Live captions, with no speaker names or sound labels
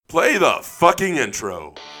Play the fucking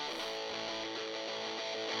intro.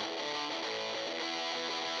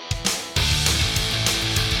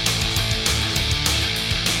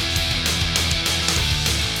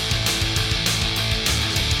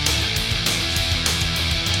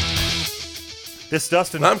 This is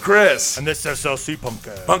Dustin. I'm Chris. And this is SLC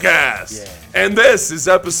Punkcast. Punkass. Yeah. And this is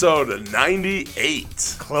episode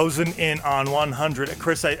 98. Closing in on 100.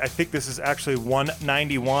 Chris, I think this is actually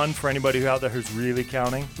 191 for anybody out there who's really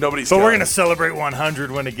counting. Nobody's But counting. we're going to celebrate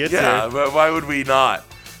 100 when it gets Yeah, there. but why would we not?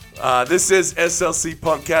 This is SLC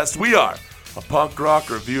Punkcast. We are a punk rock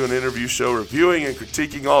review and interview show reviewing and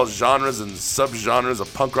critiquing all genres and subgenres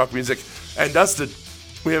of punk rock music. And Dustin,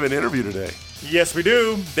 we have an interview today. Yes, we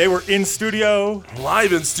do. They were in studio.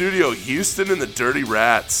 Live in studio, Houston and the Dirty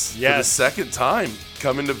Rats. Yes. For the second time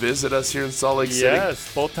coming to visit us here in Salt Lake City.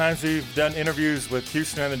 Yes, both times we've done interviews with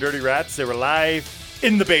Houston and the Dirty Rats, they were live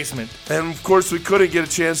in the basement. And of course, we couldn't get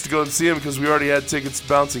a chance to go and see them because we already had tickets to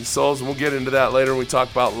Bouncing Souls, and we'll get into that later when we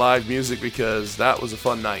talk about live music because that was a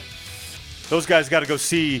fun night. Those guys got to go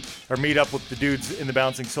see or meet up with the dudes in the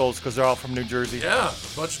Bouncing Souls because they're all from New Jersey. Yeah,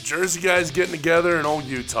 a bunch of Jersey guys getting together in old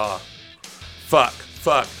Utah. Fuck,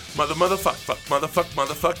 motherfuck,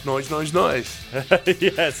 noise.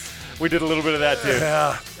 Yes, we did a little bit of that too.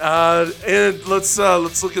 Yeah, and let's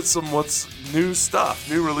look at some what's new stuff,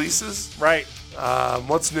 new releases. Right.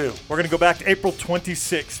 What's new? We're going to go back to April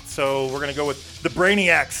 26th. So we're going to go with The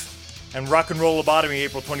Brainiacs and Rock and Roll Lobotomy,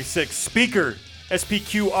 April 26th. Speaker,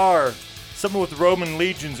 SPQR, something with Roman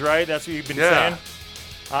legions, right? That's what you've been saying.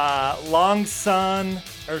 Low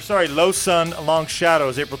Sun, Long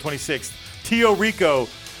Shadows, April 26th. Tio Rico,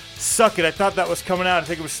 Suck It. I thought that was coming out. I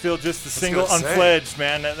think it was still just the single Unfledged,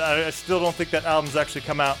 man. I still don't think that album's actually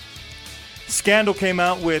come out. Scandal came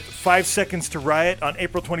out with 5 Seconds to Riot on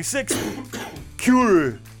April 26th.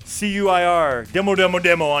 Cure, C-U-I-R,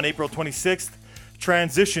 Demo on April 26th.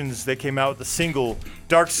 Transitions, they came out with the single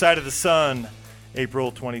Dark Side of the Sun,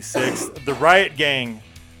 April 26th. The Riot Gang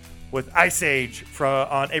with Ice Age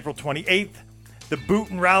on April 28th. The Boot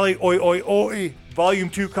and Rally Oi Oi Oi Volume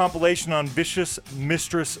 2 compilation on Vicious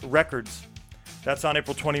Mistress Records. That's on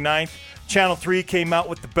April 29th. Channel 3 came out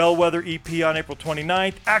with the Bellwether EP on April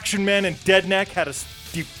 29th. Action Man and Deadneck had a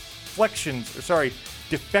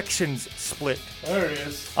Defections split. There it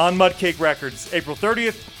is. On Mudcake Records, April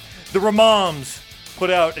 30th. The Ramones put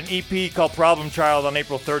out an EP called Problem Child on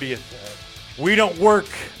April 30th. Yeah. We Don't Work,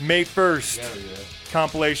 May 1st.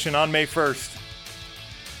 Compilation on May 1st.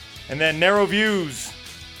 And then Narrow Views,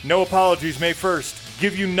 No Apologies, May 1st.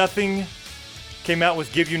 Give You Nothing came out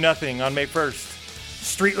with Give You Nothing on May 1st.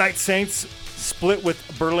 Streetlight Saints split with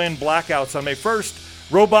Berlin Blackouts on May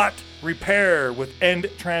 1st. Robot Repair with End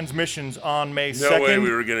Transmissions on May 2nd. No way we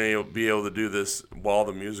were going to be able to do this while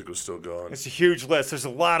the music was still going. It's a huge list. There's a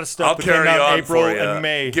lot of stuff I'll between carry on April for you. and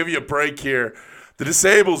May. Give you a break here. The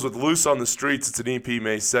Disables with Loose on the Streets, it's an EP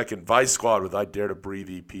May 2nd. Vice Squad with I Dare to Breathe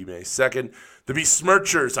EP May 2nd. The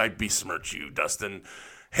Besmirchers, I Besmirch You, Dustin.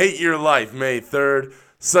 Hate Your Life, May 3rd.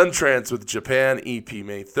 Suntrance with Japan, EP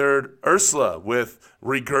May 3rd. Ursula with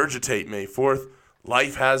Regurgitate, May 4th.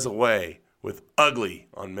 Life Has a Way with Ugly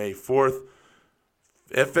on May 4th.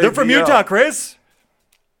 They're from Utah, Chris.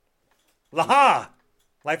 Laha.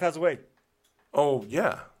 Life Has a Way. Oh,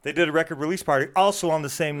 yeah. They did a record release party also on the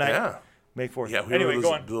same night. Yeah. May 4th. Yeah, we anyway, were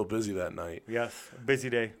go a on. little busy that night. Yes, busy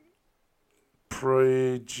day.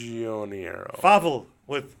 Prigioniero. Favel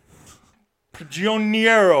with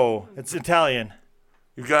Prigioniero. It's Italian.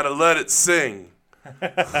 You gotta let it sing. May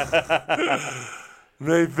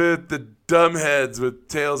 5th, the Dumbheads with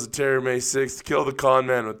Tales of Terror, May 6th. Kill the Con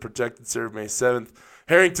Man with Protected Serve, May 7th.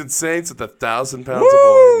 Harrington Saints with 1,000 Pounds of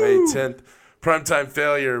Oil, May 10th. Primetime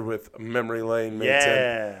Failure with Memory Lane, May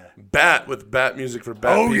 10th. Bat with Bat Music for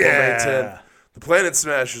Bat People, May 10th. The Planet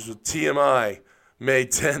Smashers with TMI, May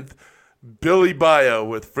 10th. Billy Bio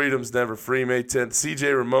with Freedom's Never Free, May 10th.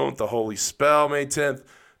 CJ Ramone with The Holy Spell, May 10th.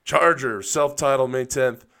 Charger, self-titled, May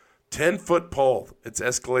 10th. 10-Foot Pole, It's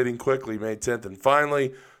Escalating Quickly, May 10th. And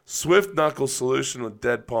finally, Swift Knuckle Solution with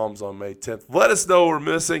Dead Palms on May 10th. Let us know what we're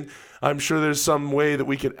missing. I'm sure there's some way that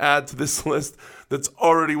we can add to this list that's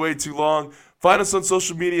already way too long. Find us on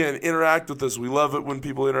social media and interact with us. We love it when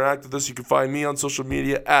people interact with us. You can find me on social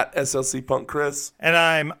media at SLC Punk Chris. And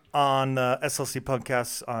I'm on SLC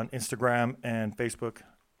Punkcast on Instagram and Facebook.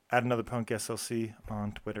 Add another Punk SLC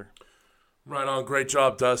on Twitter. Right on. Great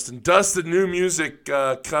job, Dustin. Dustin, new music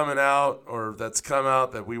coming out or that's come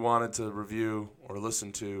out that we wanted to review or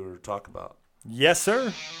listen to or talk about. Yes,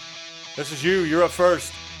 sir. This is you. You're up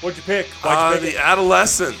first. What'd you pick? Why'd you pick The it?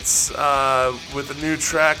 Adolescents with a new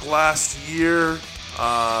track last year.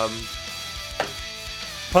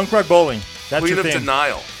 Punk Rock Bowling. That's Queen your of thing.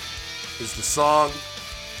 Denial is the song.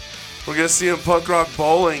 We're going to see them Punk Rock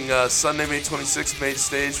Bowling Sunday, May 26th, main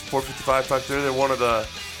stage, 455, 530. They're one of the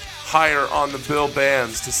higher on the bill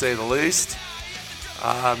bands, to say the least.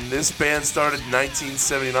 This band started in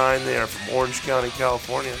 1979. They are from Orange County,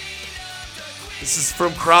 California. This is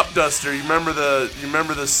from Crop Duster. You remember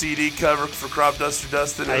the CD cover for Crop Duster,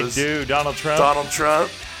 Dustin? I do. Donald Trump. Donald Trump,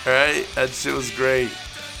 right? That shit was great.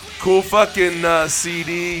 Cool fucking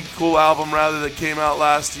CD, cool album rather, that came out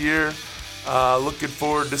last year. Looking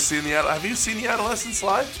forward to seeing Have you seen the Adolescents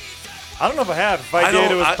live? I don't know if I have. If I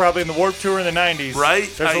did, it was probably in the Warped Tour in the 90s. Right?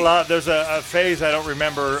 There's a phase I don't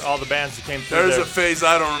remember all the bands that came through. There's a phase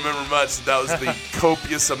I don't remember much. That was the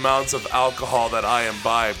copious amounts of alcohol that I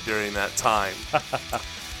imbibed during that time.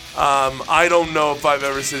 I don't know if I've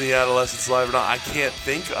ever seen the Adolescents live or not. I can't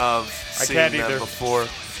think of seeing them before.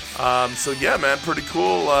 So yeah, man, pretty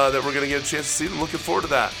cool that we're going to get a chance to see them. Looking forward to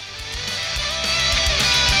that.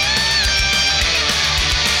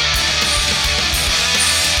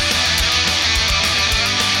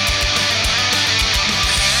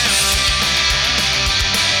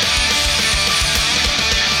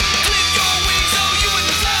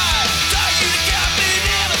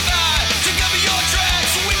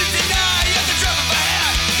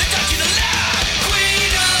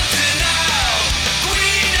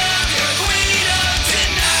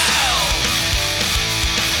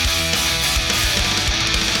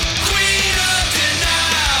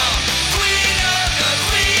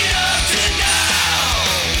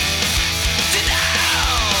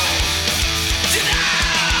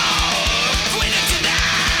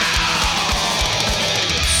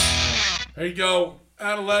 There you go.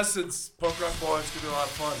 Adolescents, Punk Rock Bowling. It's going to be a lot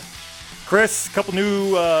of fun. Chris, a couple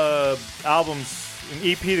new albums. An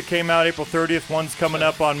EP that came out April 30th. One's coming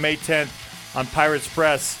up on May 10th on Pirates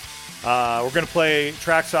Press. We're going to play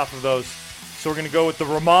tracks off of those. So we're going to go with the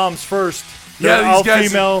Ramones first. They're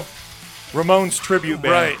all-female Ramones tribute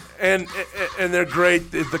band. Right. And they're great.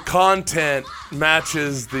 The content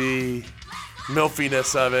matches the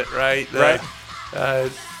milfiness of it, right? Right.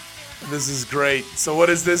 This is great. So what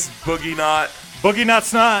is this? Boogie Knot? Boogie Knot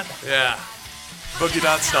Snot. Yeah. Boogie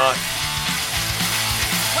Knot Snot.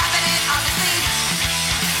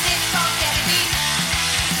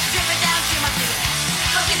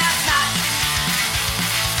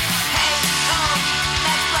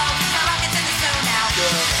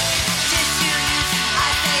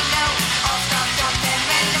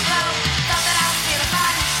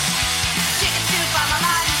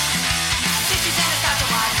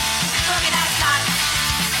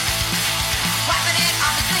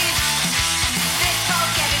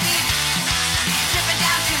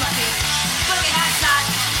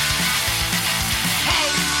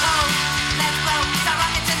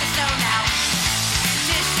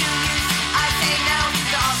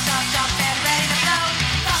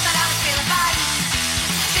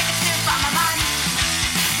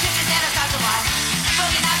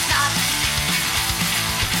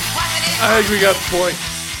 I think we got the point.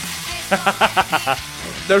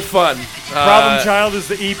 They're fun. Problem Child is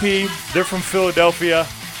the EP. They're from Philadelphia.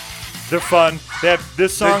 They're fun. They have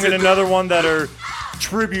this song and another one that are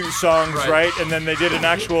tribute songs, right? And then they did an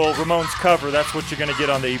actual Ramones cover. That's what you're going to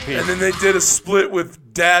get on the EP. And then they did a split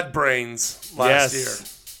with Dad Brains last year.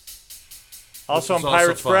 Also on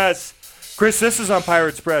Pirates Press. Chris, this is on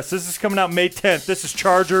Pirates Press. This is coming out May 10th. This is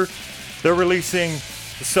Charger. They're releasing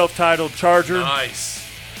the self-titled Charger. Nice.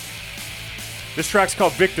 This track's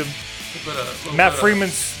called Victim. Matt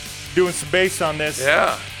Freeman's doing some bass on this.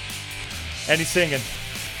 Yeah. And he's singing.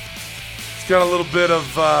 It's got a little bit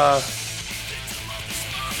of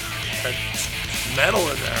metal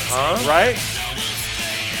in there, huh? Right?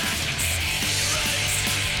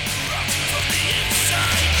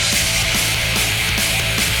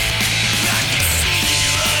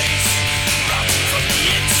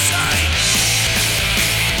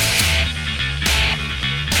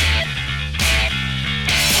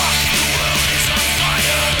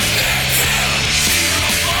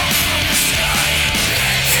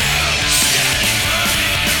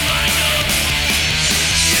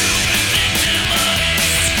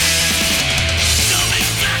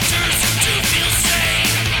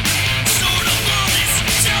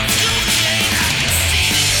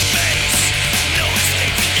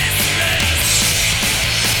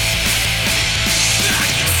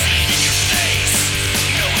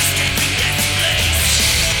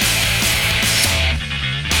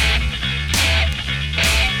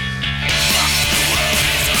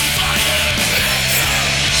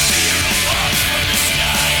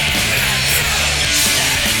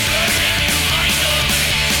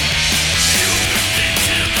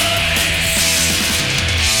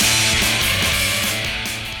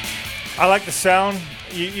 I like the sound.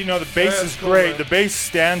 You know, the bass is great. Man. The bass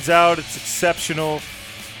stands out. It's exceptional.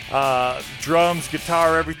 Drums,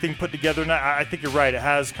 guitar, everything put together. And I think you're right. It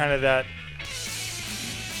has kind of that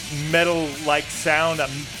metal-like sound,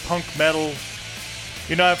 that punk metal.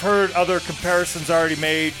 You know, I've heard other comparisons already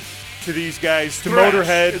made to these guys, to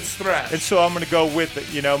Motorhead. It's thrash. And so I'm going to go with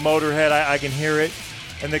it. You know, Motorhead, I can hear it.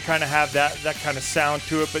 And they kind of have that kind of sound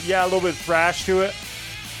to it. But yeah, a little bit of thrash to it.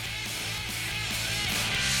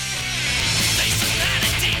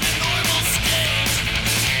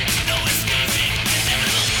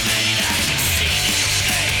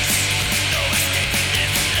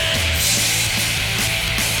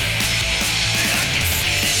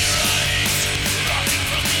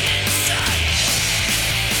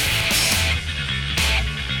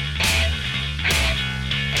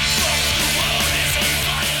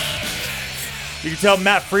 You can tell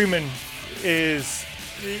Matt Freeman is,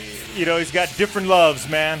 you know, he's got different loves,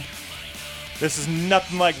 man. This is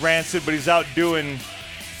nothing like Rancid, but he's out doing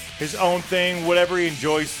his own thing, whatever he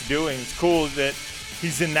enjoys doing. It's cool that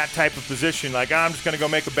he's in that type of position. Like, I'm just going to go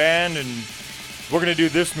make a band, and we're going to do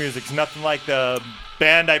this music. It's nothing like the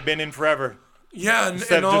band I've been in forever. Yeah,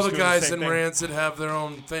 and all the guys in thing. Rancid have their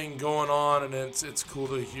own thing going on, and it's cool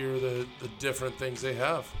to hear the different things they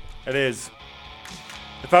have. It is.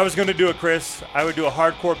 If I was going to do it, Chris, I would do a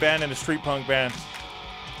hardcore band and a street punk band.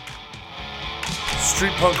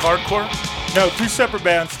 Street punk hardcore? No, two separate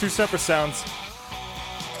bands, two separate sounds.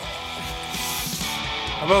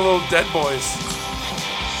 How about a little Dead Boys?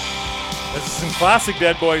 This is some classic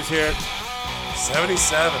Dead Boys here.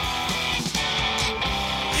 77.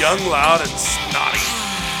 Young, loud, and snotty.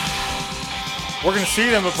 We're going to see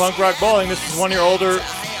them at Punk Rock Bowling. This is one of your older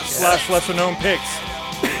 / lesser known picks.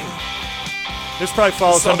 This probably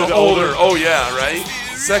falls under the older. Oh, yeah, right?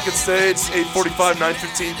 Second stage, 8:45,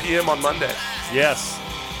 9:15 p.m. on Monday. Yes.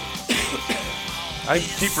 I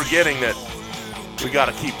keep forgetting that we got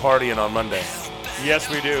to keep partying on Monday. Yes,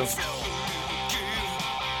 we do.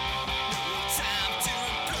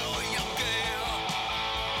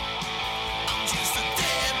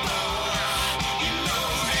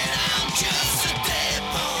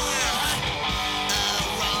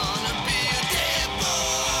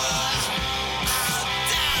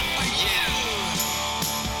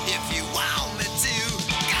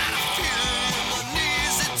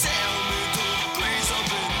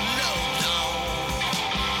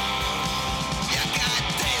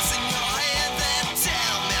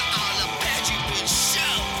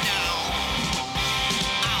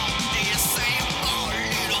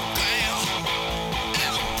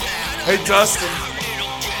 Hey, Dustin,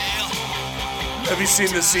 have you seen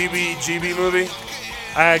the CBGB movie?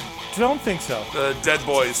 I don't think so. The Dead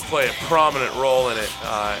Boys play a prominent role in it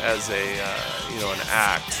as an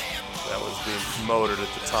act that was being promoted at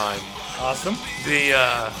the time. Awesome. The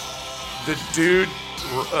dude,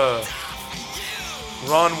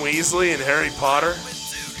 Ron Weasley in Harry Potter,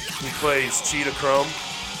 he plays Cheetah Chrome.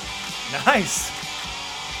 Nice.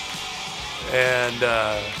 And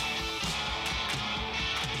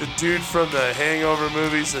the dude from the Hangover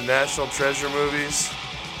movies, the National Treasure movies,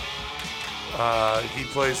 he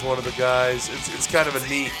plays one of the guys. It's kind of a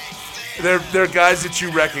neat. They're guys that you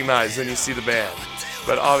recognize when you see the band,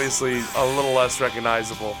 but obviously a little less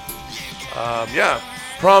recognizable.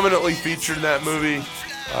 Prominently featured in that movie.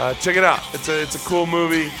 Check it out. It's a cool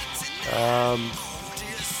movie. I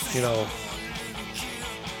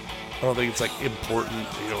don't think it's like important,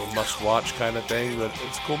 must watch kind of thing, but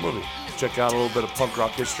it's a cool movie. Check out a little bit of punk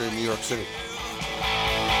rock history in New York City.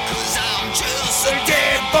 'Cause I'm just a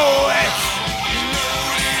dead boy. You know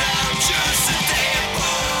that I'm just a dead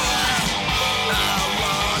boy. I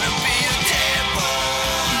wanna be a dead boy.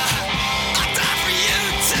 I'll die for you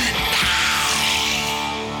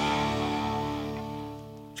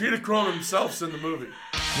tonight. Cheetah Chrome himself's in the movie.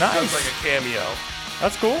 Nice. Sounds like a cameo.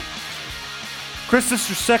 That's cool. Chris, this is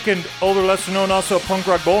your second older, lesser known, also a punk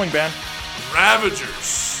rock bowling band.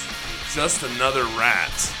 Ravagers. Just another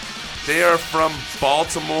rat. They are from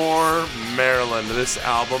Baltimore, Maryland. This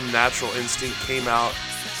album, Natural Instinct, came out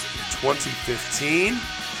in 2015.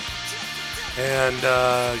 And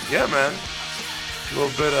man, a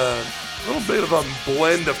little bit of a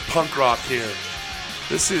blend of punk rock here.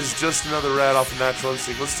 This is Just Another Rat off of Natural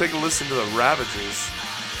Instinct. Let's take a listen to the Ravagers.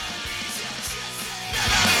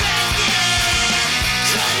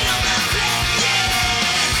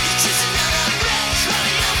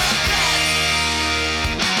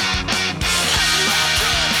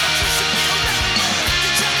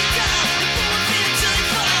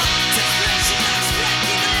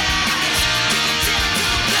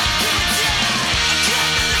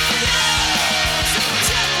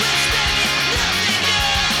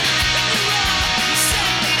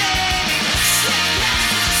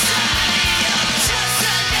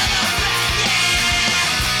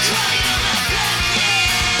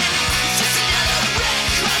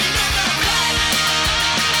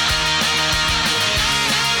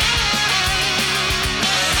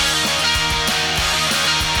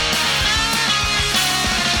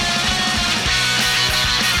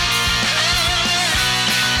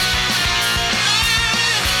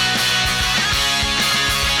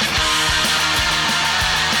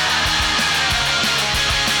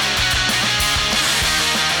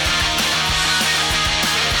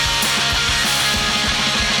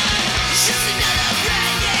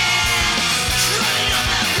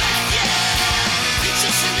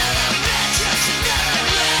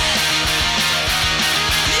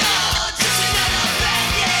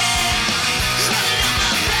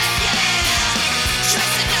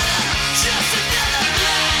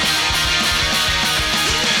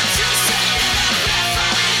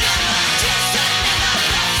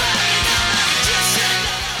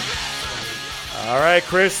 right,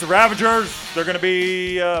 Chris, the Ravagers, they're going to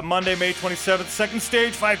be Monday, May 27th, second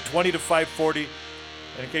stage, 5:20 to 5:40.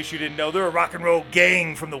 And in case you didn't know, they're a rock and roll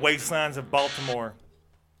gang from the wastelands of Baltimore.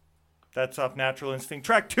 That's off Natural Instinct.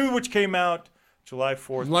 Track 2, which came out July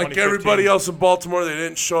 4th, Like 2015. everybody else in Baltimore, they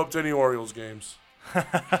didn't show up to any Orioles games. All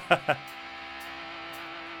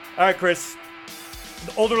right, Chris.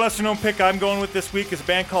 The older, lesser-known pick I'm going with this week is a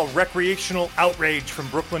band called Recreational Outrage from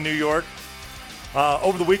Brooklyn, New York.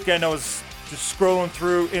 Over the weekend, I was just scrolling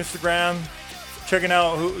through Instagram, checking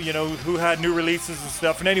out who had new releases and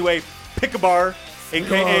stuff. And anyway, Pick-a-Bar,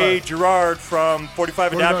 a.k.a. Gerard from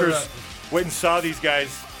 45 Adapters, went and saw these guys,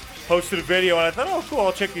 posted a video, and I thought, oh, cool,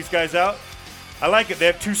 I'll check these guys out. I like it. They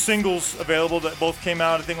have 2 singles available that both came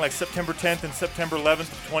out, I think, like September 10th and September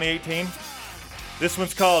 11th of 2018. This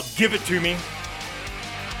one's called Give It To Me.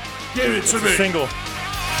 Give it to me. Single.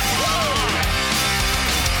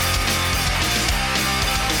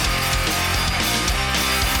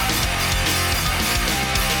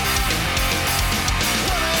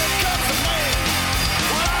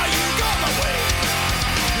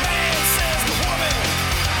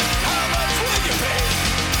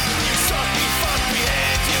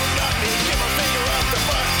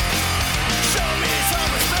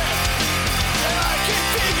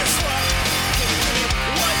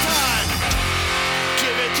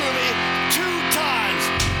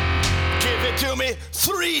 To me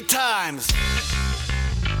 3 times.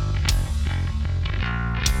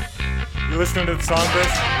 You listening to the song, Chris?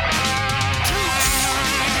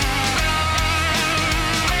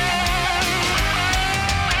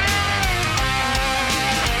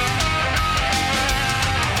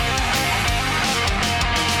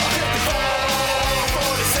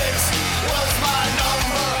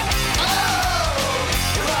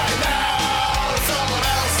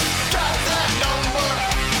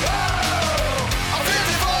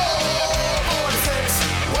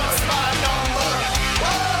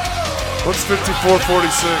 What's 5446?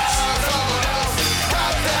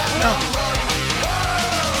 No.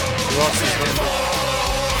 He lost his number.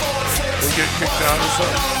 Did he get kicked out or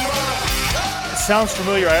something? It sounds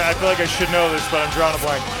familiar. I feel like I should know this, but I'm drawing a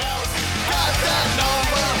blank.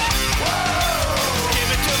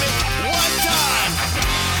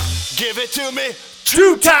 Give it to me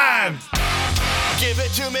 2 times. Give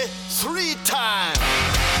it to me 3 times.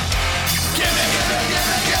 Give it, give it, give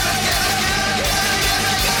it, give it, give it, give it.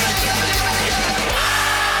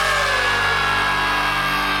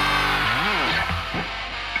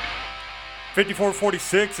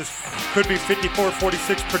 5446 could be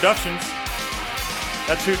 5446 Productions.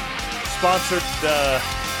 That's who sponsored the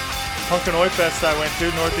Punkin' Oi Fest I went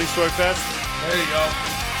to, Northeast Oi Fest. There you go.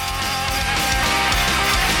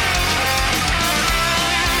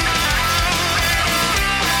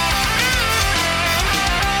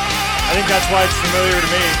 I think that's why it's familiar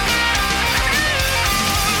to me.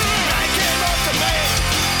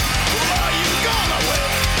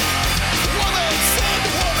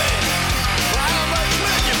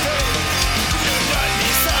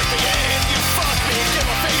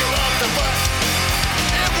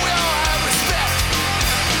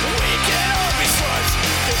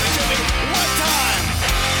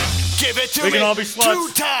 Give it to We me can all be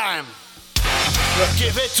sluts. 2 times.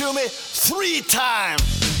 Give it to me 3 times.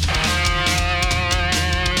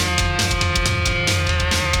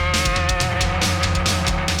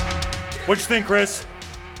 What'd you think, Chris?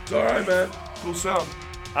 It's all right, man. Cool sound.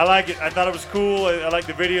 I like it. I thought it was cool. I like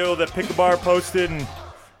the video that Pick-a-Bar posted, and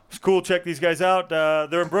it's cool. Check these guys out.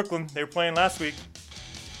 They're in Brooklyn. They were playing last week.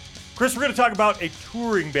 Chris, we're going to talk about a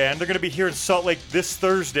touring band. They're going to be here in Salt Lake this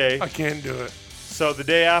Thursday. I can't do it. So the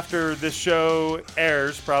day after this show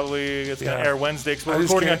airs, probably it's going to air Wednesday because we're I just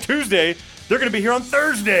recording on can't. Tuesday. They're going to be here on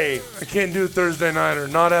Thursday. I can't do it Thursday night or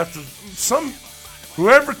not after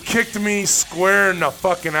whoever kicked me square in the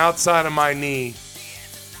fucking outside of my knee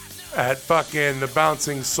at fucking the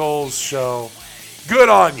Bouncing Souls show. Good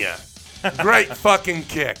on ya. Great fucking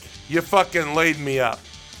kick. You fucking laid me up.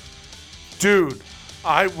 Dude,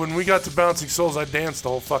 when we got to Bouncing Souls, I danced the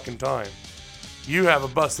whole fucking time. You have a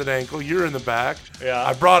busted ankle. You're in the back. Yeah.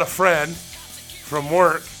 I brought a friend from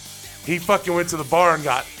work. He fucking went to the bar and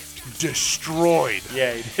got destroyed.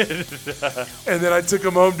 Yeah, he did. And then I took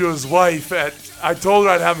him home to his wife I told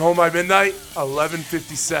her I'd have him home by midnight,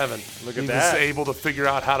 11:57. Look at he that. was able to figure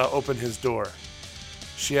out how to open his door.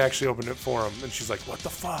 She actually opened it for him. And she's like, what the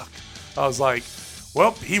fuck? I was like,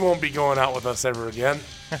 well, he won't be going out with us ever again.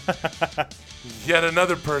 Yet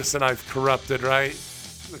another person I've corrupted, right?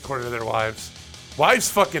 According to their wives. Wives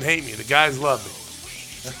fucking hate me. The guys love me.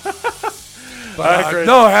 But,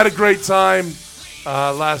 no, I had a great time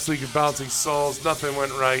last week at Bouncing Souls. Nothing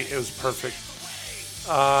went right. It was perfect.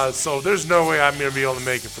 So there's no way I'm gonna be able to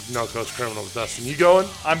make it for No Coast Criminals. Dustin, you going?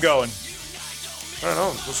 I'm going. I don't know.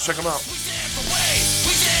 Let's check them out. We stand for way.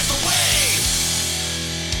 We stand for way.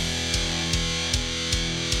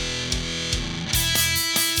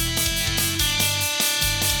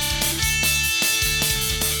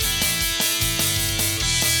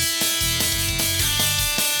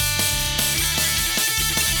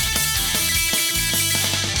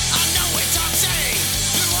 I know it's toxic.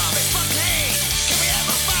 You always fucking hate. Can we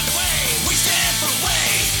ever find a way? We stand for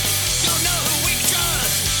way. Don't know who we can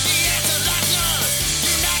trust. The answer lies none.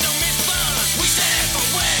 Unite, don't miss fun. We stand for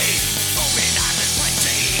way. Open eyes and plain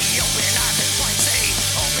see. Open eyes and plain see.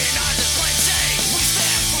 Open eyes and plain see. We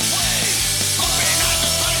stand for way. Open eyes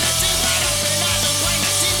and plain to see what. Open eyes and plain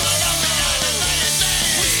to see what. Open eyes and plain to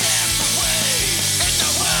see. We stand for way. It's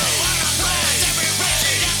the way. On our plans, every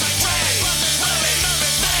wretched as I pray. Moving, moving,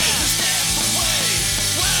 moving. We stand for way.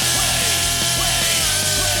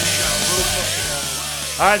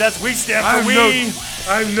 All right, that's We Stand for We.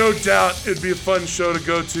 I have no doubt it'd be a fun show to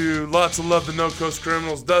go to. Lots of love, the No Coast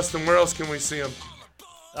Criminals. Dustin, where else can we see them?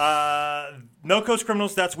 No Coast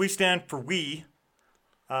Criminals, that's We Stand for We.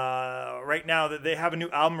 Right now, they have a new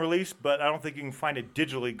album release, but I don't think you can find it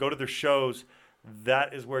digitally. Go to their shows.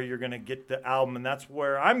 That is where you're going to get the album, and that's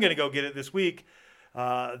where I'm going to go get it this week.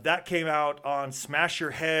 That came out on Smash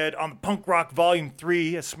Your Head on the Punk Rock Volume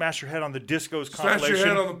 3, a Smash Your Head on the Discos Smash compilation. your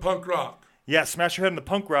head on the punk rock. Yeah, Smash Your Head on the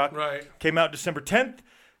Punk Rock. Right. Came out December 10th.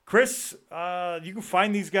 Chris, you can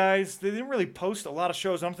find these guys. They didn't really post a lot of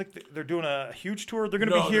shows. I don't think they're doing a huge tour. They're going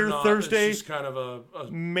to No, be here they're not. Thursday, It's just kind of a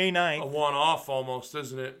May 9th. one-off almost,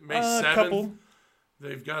 isn't it? May 7th. couple.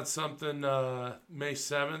 They've got something May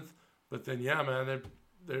 7th, but then man,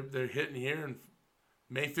 they're hitting here and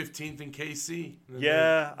May 15th in KC. And then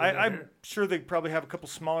Yeah, they're I'm here. sure they probably have a couple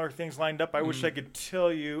smaller things lined up. I wish I could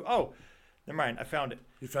tell you. Oh, never mind. I found it.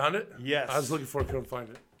 You found it? Yes. I was looking for it, couldn't find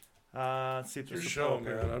it. Let's see if Your there's a show, poll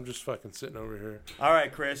here. man. I'm just fucking sitting over here. All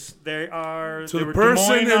right, Chris. They are To they the were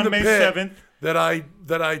person Des Moines in on the May pit 7th.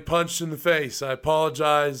 that I punched in the face, I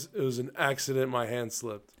apologize. It was an accident. My hand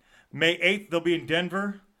slipped. May 8th, they'll be in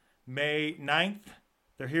Denver. May 9th,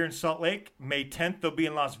 they're here in Salt Lake. May 10th, they'll be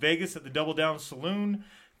in Las Vegas at the Double Down Saloon.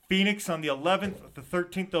 Phoenix on the 11th. The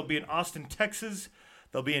 13th, they'll be in Austin, Texas.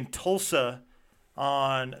 They'll be in Tulsa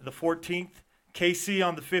on the 14th. KC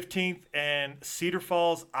on the 15th. And Cedar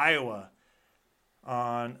Falls, Iowa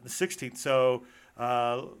on the 16th. So,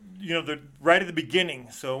 they're right at the beginning.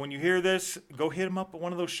 So when you hear this, go hit them up at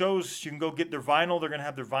one of those shows. You can go get their vinyl. They're going to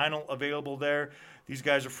have their vinyl available there. These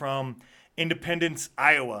guys are from Independence,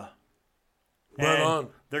 Iowa. Right And on.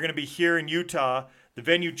 They're going to be here in Utah. The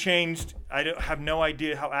venue changed. Have no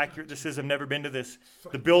idea how accurate this is. I've never been to this.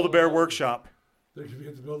 The Build-A-Bear Workshop. They're going to be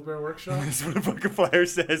at the Build-A-Bear Workshop? That's what the fucking flyer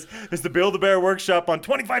says. It's the Build-A-Bear Workshop on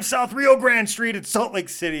 25 South Rio Grande Street in Salt Lake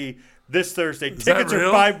City this Thursday. that Tickets are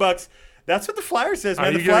real? $5. That's what the flyer says, man.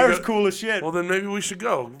 Are The you gonna flyer's go- cool as shit. Well, then maybe we should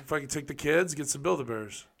go. If I can take the kids, get some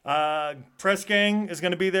Build-A-Bears. Press Gang is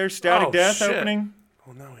going to be there. Static Oh, Death shit. opening.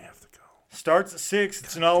 Well, now we have to go. Starts at 6.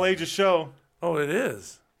 It's an all-ages show. Oh, it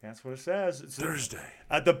is. That's what it says. It's Thursday.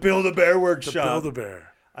 at the Build-A-Bear The Workshop.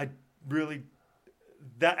 Build-A-Bear.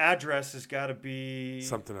 That address has got to be.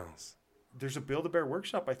 Something else. There's a Build-A-Bear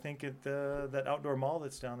Workshop, I think, at that outdoor mall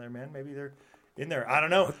that's down there, man. Maybe they're in there. I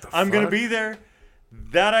don't know. What the I'm going to fuck? be there.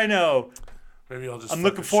 That I know. Maybe I'll just I'm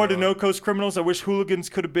looking fucking forward to show No up. Coast Criminals. I wish Hooligans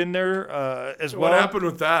could have been there as What well. happened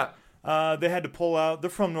with that? They had to pull out. They're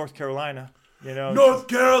from North Carolina. You know. North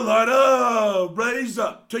Carolina, raise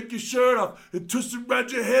up, take your shirt off, and twist it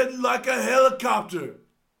around your head like a helicopter.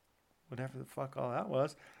 Whatever the fuck all that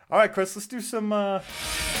was. All right, Chris, let's do some. Goal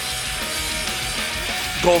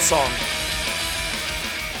song.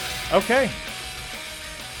 Okay.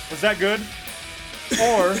 Was that good?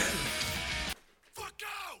 Or Fuck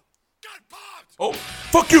you! Get popped! Oh,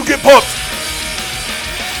 fuck you, get pumped.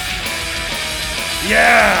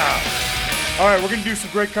 yeah. All right, we're gonna do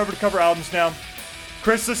some great cover-to-cover albums now.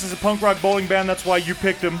 Chris, this is a punk rock bowling band. That's why you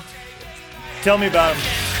picked them. Tell me about them.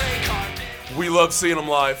 We love seeing them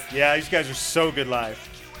live. Yeah, these guys are so good live.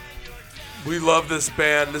 We love this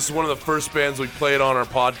band. This is one of the first bands we played on our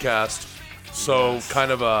podcast. So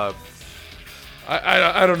kind of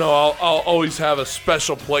I don't know. I'll always have a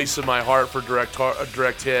special place in my heart for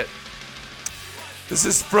direct hit. This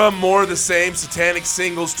is from More of the Same, Satanic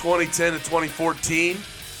Singles 2010 to 2014.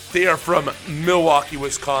 They are from Milwaukee,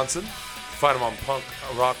 Wisconsin. Find them on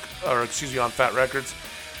on Fat Records.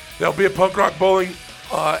 They'll be at Punk Rock Bowling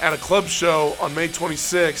at a club show on May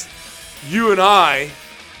 26th. You and I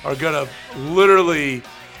are gonna literally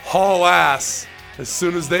haul ass As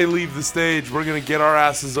soon as they leave the stage, we're going to get our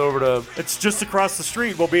asses over to... It's just across the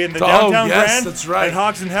street. We'll be in the Oh, downtown yes, Grand. that's right. And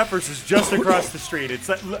Hogs and Heifers is just across the street.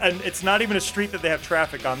 And it's not even a street that they have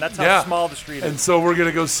traffic on. That's how Yeah. small the street And is. so we're going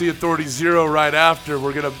to go see Authority Zero right after.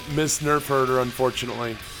 We're going to miss Nerf Herder,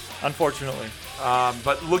 unfortunately. Unfortunately.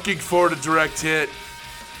 But looking forward to Direct Hit.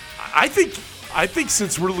 I think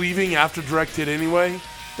since we're leaving after Direct Hit anyway,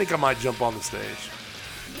 I think I might jump on the stage.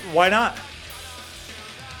 Why not?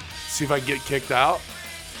 See if I can get kicked out.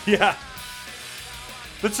 Yeah.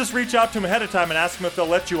 Let's just reach out to them ahead of time and ask them if they'll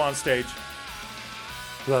let you on stage.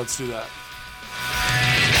 Let's do that.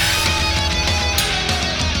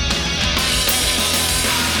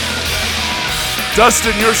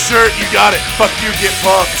 Dustin, your shirt, you got it. Fuck you, get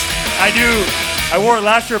pumped. I do. I wore it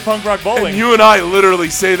last year at Punk Rock Bowling. And you and I literally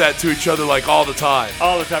say that to each other like all the time.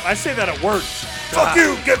 All the time. I say that at work. Fuck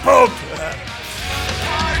you, get pumped.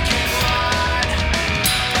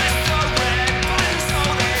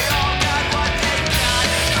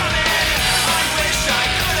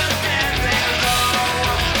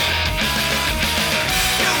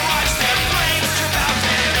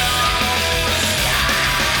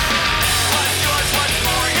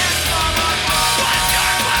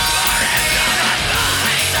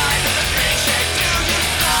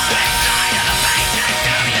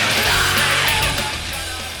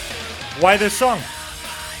 Why this song?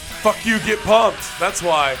 Fuck you, get pumped. That's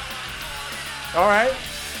why. All right.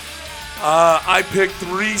 I picked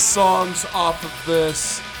 3 songs off of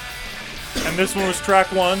this. And this one was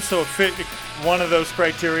track 1, so it fit one of those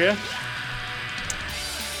criteria.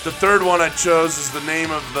 The third one I chose is the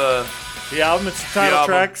name of the The album, it's the title album.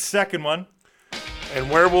 track, second one. and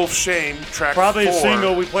Werewolf Shame track Probably 4. a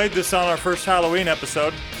single. We played this on our first Halloween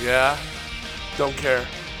episode. Yeah, don't care.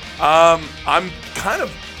 I'm kind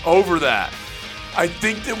of over that. I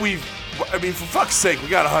think that I mean, for fuck's sake, we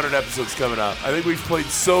got 100 episodes coming up. I think we've played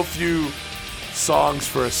so few songs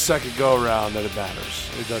for a second go around that it matters.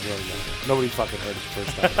 It doesn't really matter. Nobody fucking heard it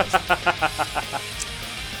the first time.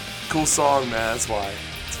 Cool song, man. That's why.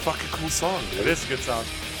 It's a fucking cool song, dude. It is a good song.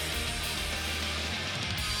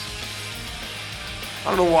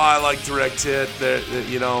 I don't know why I like Direct Hit.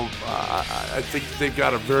 I think they've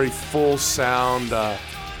got a very full sound,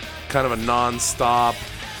 kind of a non-stop,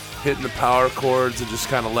 hitting the power chords and just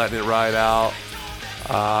kind of letting it ride out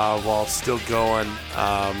while still going.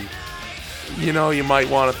 You might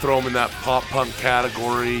want to throw them in that pop-punk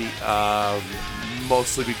category,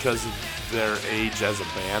 mostly because of their age as a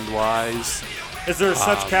band-wise. Is there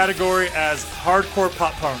such category as hardcore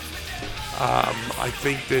pop punk? I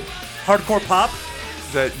think that Hardcore pop?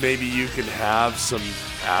 maybe you can have some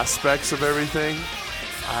aspects of everything.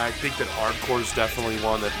 I think that hardcore is definitely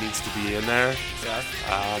one that needs to be in there. Yeah.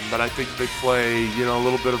 But I think they play, a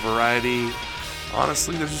little bit of variety.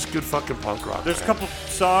 Honestly, they're just good fucking punk rock. There's a man. couple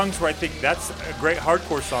songs where I think that's a great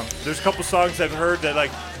hardcore song. There's a couple songs I've heard that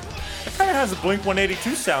it kind of has a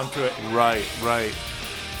Blink-182 sound to it. Right.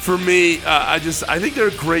 For me, I think they're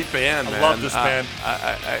a great band, man. I love this band.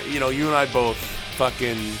 You and I both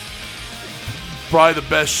fucking probably the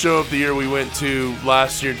best show of the year we went to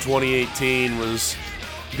last year in 2018 was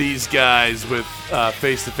these guys with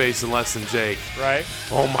Face to Face and Less Than Jake. Right.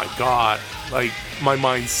 Oh my God. My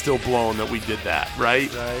mind's still blown that we did that,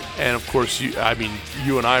 right? Right. And of course, you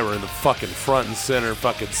and I were in the fucking front and center,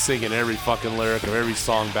 fucking singing every fucking lyric of every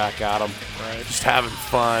song back at them. Right. Just having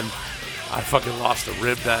fun. I fucking lost a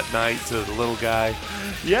rib that night to the little guy.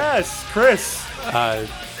 Yes, Chris. I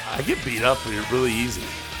get beat up really easy.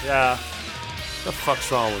 Yeah. What the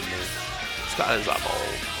fuck's wrong with me? This guy is I'm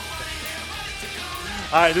old.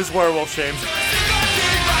 All right, this is Werewolf Shame.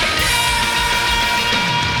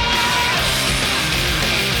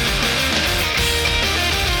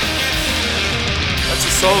 That's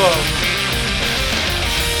a solo.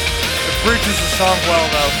 It preaches the song well,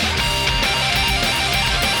 though.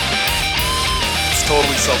 It's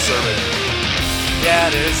totally self-serving. Yeah,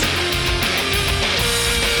 it is.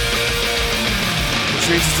 Which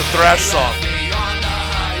means it's a thrash song.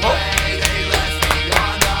 Oh.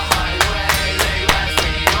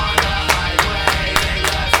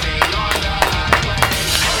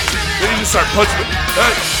 Then you just start punching it.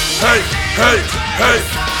 Hey.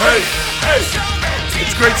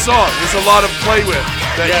 It's a great song. There's a lot of play with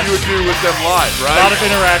that Yes. you would do with them live, A right? lot of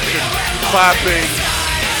interaction. Clapping,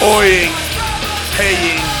 oying,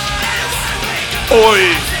 heying, oi,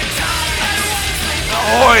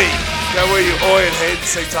 oi. That way you oi and hey at the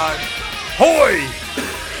same time. Hoy!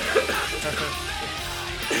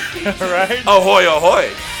 Right? Ahoy, ahoy.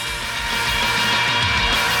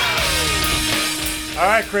 All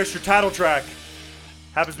right, Chris, your title track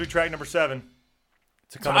happens to be track number 7.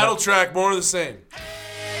 Title track, More of the Same.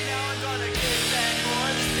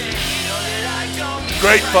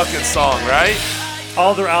 Great fucking song, right?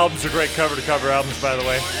 All their albums are great cover-to-cover albums, by the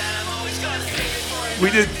way.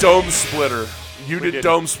 We did Dome Splitter. You did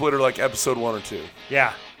Dome Splitter like episode 1 or 2.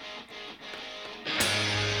 Yeah.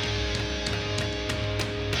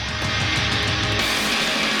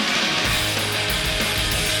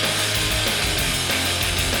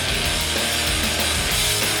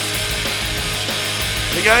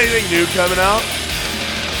 You got anything new coming out?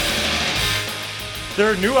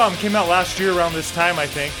 Their new album came out last year around this time, I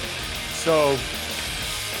think. So,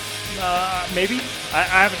 maybe. I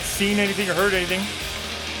haven't seen anything or heard anything.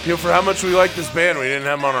 You know, for how much we like this band, we didn't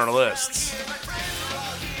have them on our lists.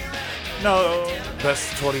 No.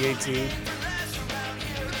 Best of 2018.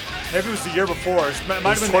 Maybe it was the year before. It might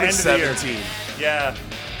have been 2017. the end of the year. Yeah.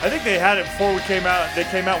 I think they had it before we came out. They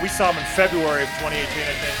came out. We saw them in February of 2018,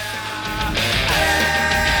 I think.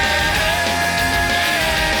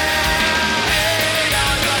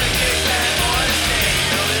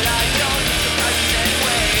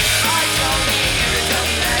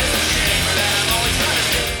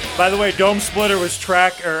 By the way, Dome Splitter was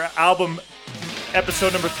album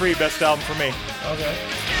episode number 3, best album for me. Okay.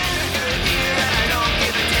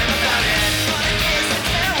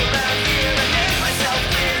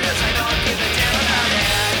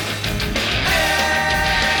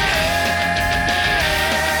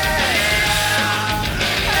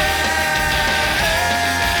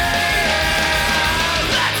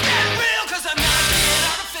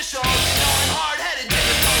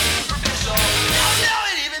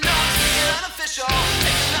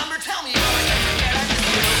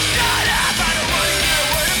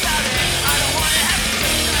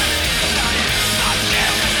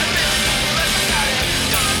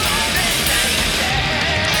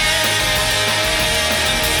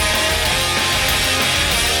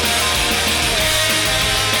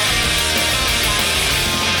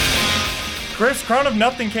 Chris, Crown of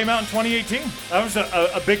Nothing came out in 2018. That was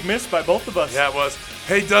a big miss by both of us. Yeah, it was.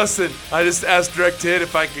 Hey, Dustin, I just asked Direct Hit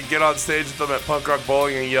if I could get on stage with them at Punk Rock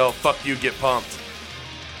Bowling and yell, "Fuck you, get pumped."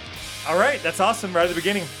 All right, that's awesome right at the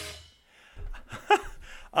beginning.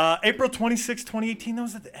 April 26, 2018, that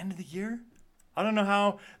was at the end of the year? I don't know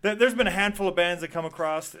how. There's been a handful of bands that come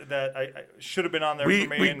across that I should have been on there for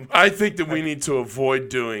me. I think that we need to avoid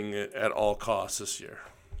doing it at all costs this year.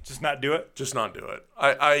 Just not do it? Just not do it.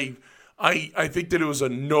 I think that it was a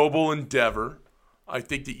noble endeavor. I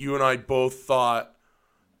think that you and I both thought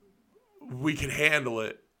we could handle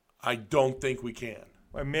it. I don't think we can.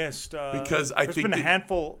 I missed. Because I there's think been a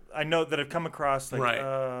handful I know that have come across. Like, right.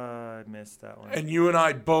 I missed that one. And you and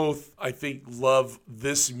I both, I think, love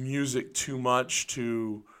this music too much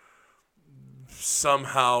to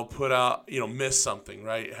somehow put out, miss something,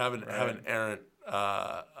 right? Have an errant,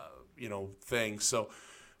 thing. So,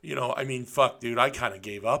 fuck, dude, I kind of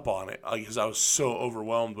gave up on it because I was so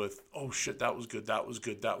overwhelmed with, oh, shit, that was good, that was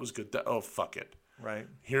good, that was good. Oh, fuck it. Right.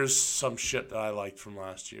 Here's some shit that I liked from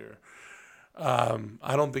last year.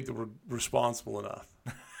 I don't think that we're responsible enough.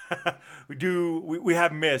 We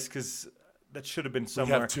have missed because that should have been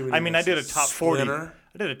somewhere. I did a top 40. Splinter?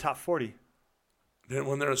 I did a top 40.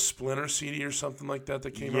 When there was Splinter CD or something like that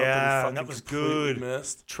came yeah, up and that was completely good.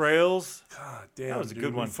 Missed. Trails. God damn, that was a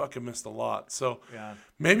good one. We fucking missed a lot. So yeah.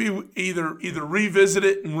 Maybe either revisit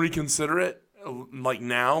it and reconsider it, like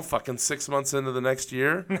now, fucking 6 months into the next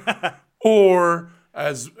year, or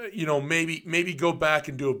as maybe go back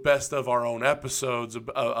and do a best of our own episodes,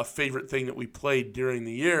 a favorite thing that we played during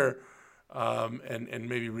the year, and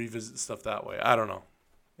maybe revisit stuff that way. I don't know.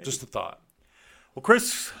 Just a thought. Well,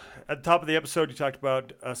 Chris, at the top of the episode, you talked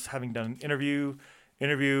about us having done an interview.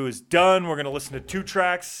 Interview is done. We're going to listen to 2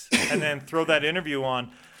 tracks and then throw that interview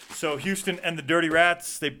on. So Houston and the Dirty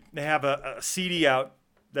Rats, they have a CD out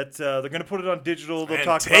that they're going to put it on digital. They'll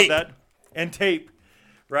talk about that. And tape,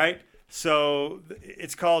 right? So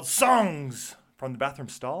it's called Songs from the Bathroom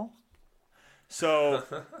Stall. So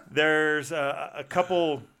there's a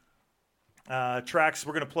couple tracks.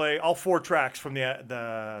 We're going to play all 4 tracks from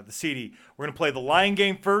the CD. We're going to play The Lion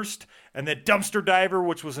Game first, and then Dumpster Diver,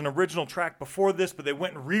 which was an original track before this, but they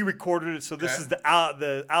went and re-recorded it. So this is the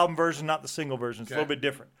album version, not the single version. It's a little bit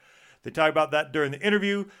different. They talk about that during the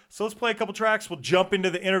interview. So let's play a couple tracks. We'll jump into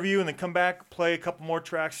the interview and then come back, play a couple more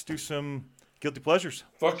tracks, do some Guilty Pleasures.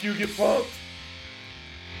 Fuck you, get pumped.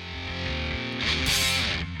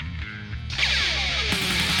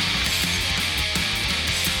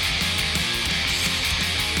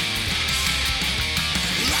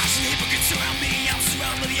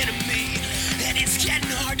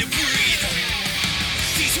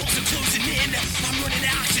 Closing in, I'm running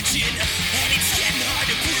oxygen, and it's getting hard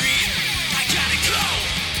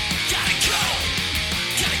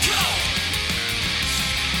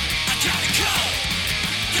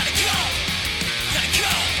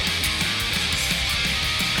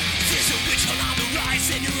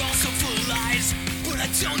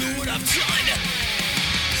don't know what I've done.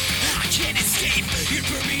 I can't escape, you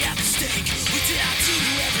burn me at the stake. What did I do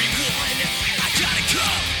to everyone? I gotta go,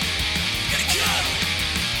 gotta go,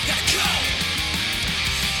 gotta go.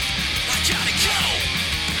 I gotta go,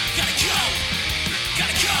 gotta go,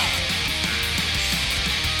 gotta go.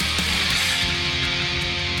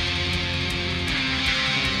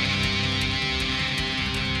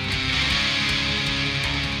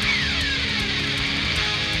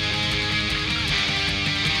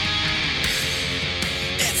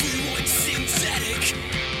 Everyone's synthetic.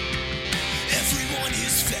 Everyone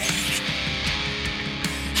is fake.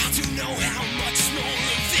 I don't know how much more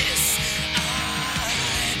of this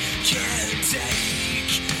I can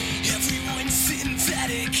take. Everyone's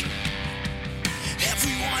synthetic.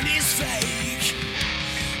 Everyone is fake.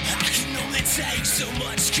 I can only take so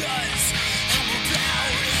much 'cause I'm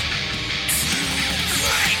about to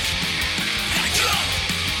break. Gotta go.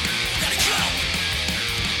 Gotta go.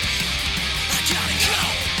 I gotta go.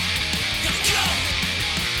 Gotta go.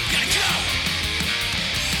 Gotta go.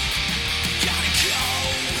 Gotta go.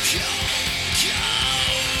 Go.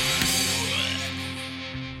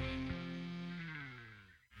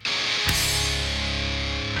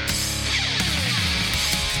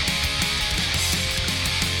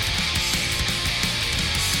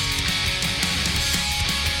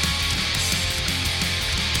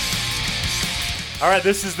 All right,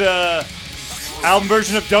 this is the album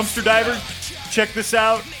version of Dumpster Diver. Check this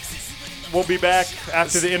out. We'll be back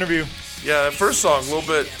after the interview. Yeah, that first song, a little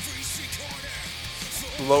bit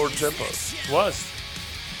lower tempo. Was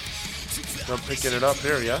I'm picking it up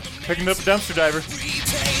here, yeah? picking up Dumpster Diver.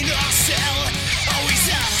 Retain or sell, always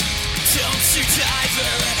a dumpster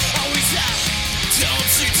diver, always a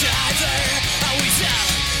dumpster diver, always a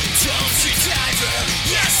dumpster diver.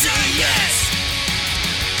 Yes, yes,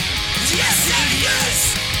 yes,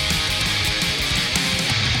 yes.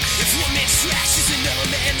 If one man's trash is another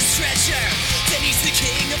man's treasure, then he's the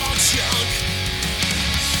king of all junk.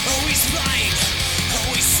 Always buying,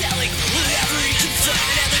 always selling, whatever he can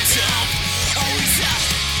find at the dump. Always a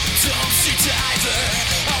dumpster diver,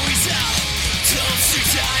 always a dumpster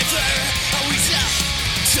diver, always a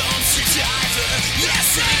dumpster diver. Yes,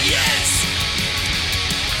 yes.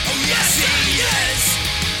 Oh, yes, yes.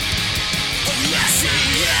 Oh, yes,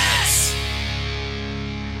 yes.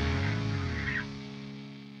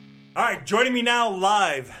 All right, joining me now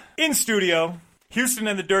live in studio, Houston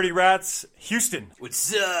and the Dirty Rats. Houston,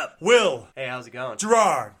 What's up? Will, Hey, how's it going?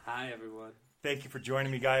 Gerard. Hi, everyone. Thank you for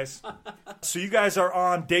joining me, guys. So you guys are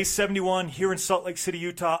on day 71 here in Salt Lake City,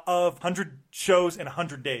 Utah, of 100 shows in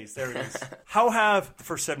 100 days. There it is. How have the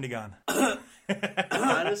first 70 gone?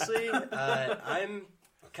 Honestly, I'm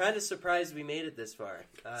kind of surprised we made it this far.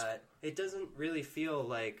 It doesn't really feel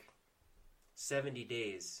like 70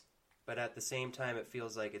 days, but at the same time, it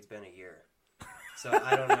feels like it's been a year. So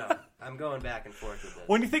I don't know. I'm going back and forth with it.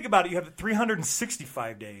 When you think about it, you have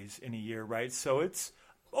 365 days in a year, right? So it's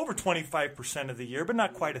over 25% of the year, but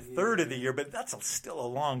not quite a third of the year, but that's still a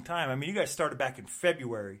long time. I mean, you guys started back in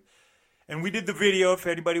February, and we did the video. If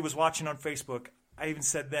anybody was watching on Facebook, I even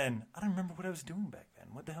said then, I don't remember what I was doing back then.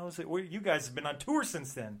 What the hell is it? You guys have been on tour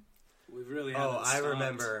since then. We really Oh, haven't I stopped.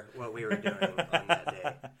 remember what we were doing on that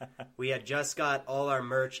day. We had just got all our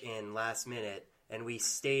merch in last minute, and we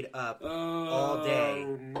stayed up all day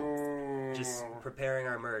just preparing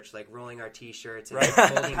our merch, like rolling our T-shirts and Right.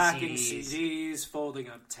 folding Packing CDs. CDs, folding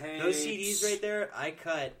up tapes. Those CDs right there, I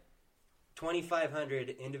cut 2,500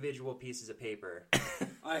 individual pieces of paper.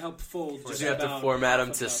 I helped fold. Just You have to about format half them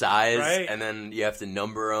of to size, Right. and then you have to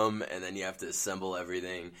number them, and then you have to assemble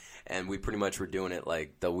everything. And we pretty much were doing it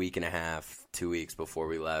like the week and a half, 2 weeks before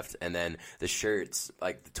we left. And then the shirts,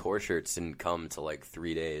 like the tour shirts, didn't come till like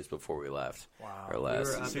 3 days before we left. Wow. Or less.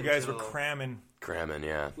 We were up So you guys were until- cramming. Cramming,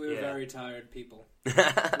 yeah. We were Yeah. very tired people. We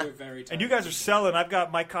were very tired. And you guys are selling. I've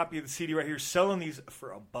got my copy of the CD right here. Selling these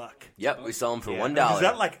for $1. Yep, we sell them for Yeah. $1. Is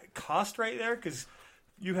that like cost right there? Because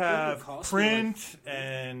you have cost print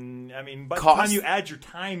and I mean, by the Cost- time you add your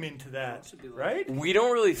time into that, should be like- right? We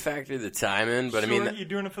don't really factor the time in, but Sure, I mean, you're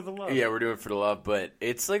doing it for the love. yeah, we're doing it for the love, but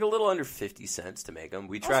it's like a little under 50 cents to make them.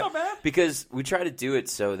 We try not bad. because we try to do it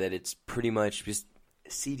so that it's pretty much just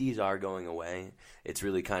CDs are going away. It's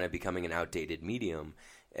really kind of becoming an outdated medium.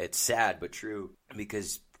 It's sad but true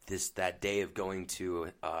because that day of going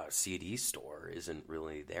to a CD store isn't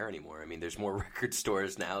really there anymore. I mean, there's more record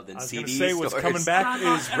stores now than I was CD going to say stores. what's coming back And I'm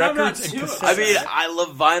not- is and I'm not records and too cassettes. I mean, I love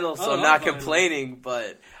vinyl, so I I'm love not vinyl. complaining,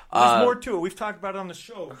 but There's more to it. We've talked about it on the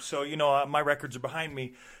show. So, my records are behind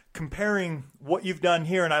me. Comparing what you've done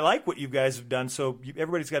here, and I like what you guys have done, so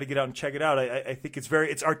everybody's got to get out and check it out. I think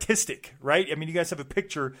it's artistic, right? I mean, you guys have a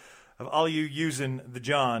picture of all you using the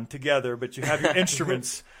John together, but you have your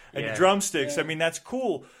instruments and your Yeah. drumsticks. I mean, that's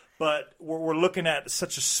cool. But we're looking at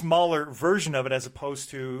such a smaller version of it as opposed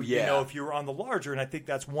to, if you were on the larger. And I think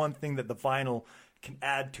that's one thing that the vinyl can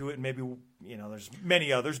add to it. And maybe, there's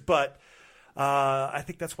many others. But I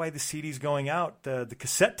think that's why the CD's going out. The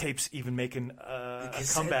cassette tapes even making a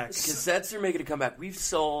comeback. Cassettes are making a comeback. We've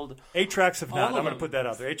sold 8 tracks have not. All of I'm going to them. put that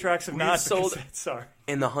out there. 8 tracks have We've not. sold- Cassettes, sorry.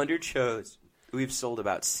 in the 100 shows. We've sold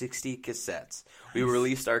about 60 cassettes. We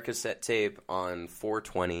released our cassette tape on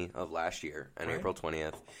 4/20 of last year, on April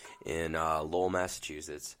 20th, in Lowell,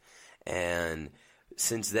 Massachusetts. And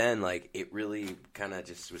since then, it really kind of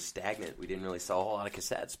just was stagnant. We didn't really sell a whole lot of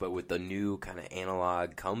cassettes. But with the new kind of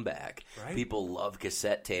analog comeback, people love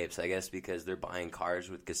cassette tapes, I guess, because they're buying cars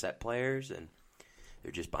with cassette players and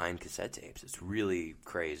they're just buying cassette tapes. It's really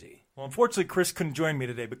crazy. Well, unfortunately, Chris couldn't join me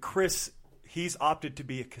today, but Chris, he's opted to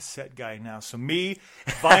be a cassette guy now. So me,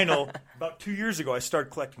 vinyl, about 2 years ago, I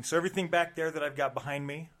started collecting. So everything back there that I've got behind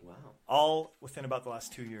me, all within about the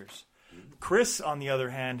last 2 years. Chris, on the other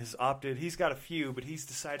hand, has opted. He's got a few, but he's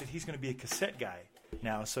decided he's going to be a cassette guy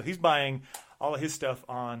now. So he's buying all of his stuff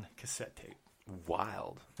on cassette tape.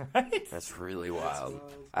 Wild. Right? That's really wild.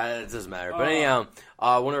 It doesn't matter. But anyhow,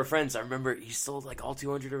 one of our friends, I remember he sold all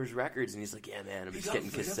 200 of his records, and he's like, yeah, man, I'm just getting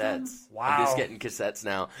cassettes. Wow. I'm just getting cassettes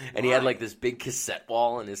now. And he had this big cassette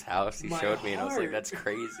wall in his house. He showed me, and I was like, heart. that's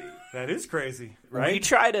crazy. That is crazy, We right?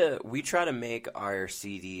 try to make our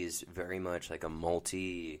CDs very much like a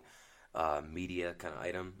multi media kind of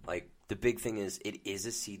item. The big thing is it is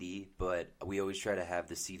a CD, but we always try to have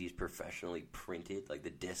the CDs professionally printed, like the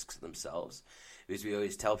discs themselves, because we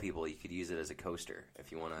always tell people you could use it as a coaster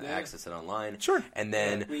if you want to access it online. Sure. And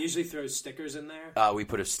then We usually throw stickers in there. we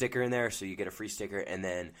put a sticker in there, so you get a free sticker, and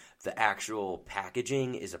then the actual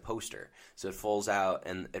packaging is a poster. So it folds out,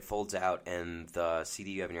 and the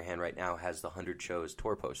CD you have in your hand right now has the 100 Shows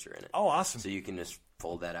tour poster in it. Oh, awesome. So you can just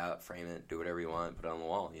fold that out, frame it, do whatever you want, put it on the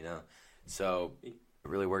wall, So it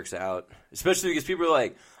really works out, especially because people are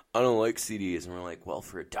like, I don't like CDs. And we're like, well,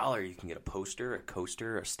 for $1, you can get a poster, a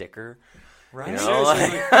coaster, a sticker. Right. You know?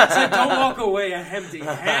 Seriously, it's like, don't walk away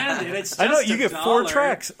empty-handed. It's just I know you get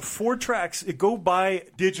 $1. 4 tracks. Go buy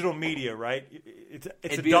digital media, right? It's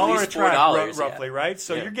It'd $1 be at least a track, $4, roughly, yeah. right?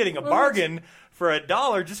 So Yeah. you're getting a bargain for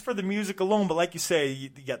 $1 just for the music alone. But like you say, you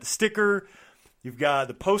got the sticker, you've got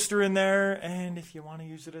the poster in there, and if you want to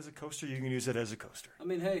use it as a coaster, you can use it as a coaster. I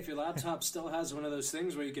mean, hey, if your laptop still has one of those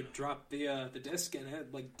things where you could drop the disc in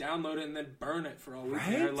it, download it and then burn it for a week,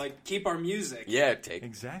 Right? or keep our music. Yeah, take.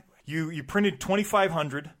 Exactly. You printed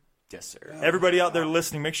 2,500. Yes, sir. Everybody out there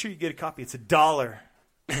listening, make sure you get a copy. It's $1.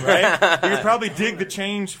 Right? You could probably dig the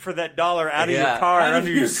change for that $1 out of your car, Out of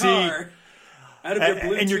under your seat. car. Out of your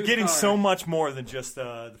Bluetooth And you're getting car. so much more than just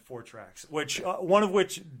the 4 tracks. One of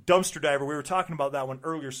which, Dumpster Diver, we were talking about that one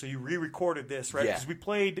earlier, so you re-recorded this, right? Yeah. Because we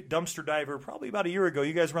played Dumpster Diver probably about a year ago.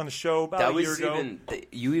 You guys were on the show about That a year was ago.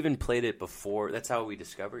 you even played it before. That's how we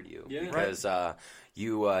discovered you. Yeah. Because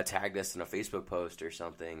you tagged us in a Facebook post or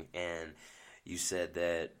something, and you said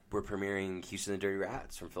that we're premiering Houston the Dirty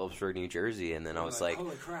Rats from Phillipsburg, New Jersey, and then I was like,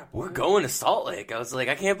 holy crap, we're what? going to Salt Lake. I was like,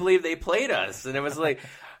 I can't believe they played us, and it was like,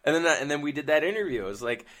 and then we did that interview. I was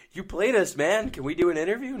like, you played us, man. Can we do an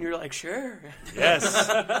interview? And you're like, sure. Yes,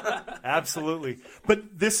 absolutely.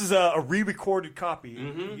 But this is a re-recorded copy.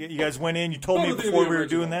 You guys went in. You told me Totally before the we were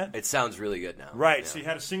original. doing that. It sounds really good now. Right. Yeah. So you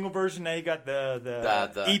had a single version. Now you got the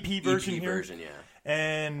the EP version here. version, yeah.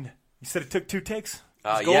 And you said it took 2 takes? It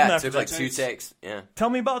was golden Yeah, it after took that. 2 takes. Yeah. Tell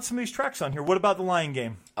me about some of these tracks on here. What about The Lion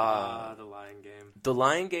Game? The Lion Game. The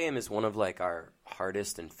Lion Game is one of our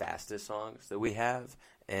hardest and fastest songs that we have,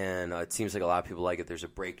 and it seems like a lot of people like it. There's a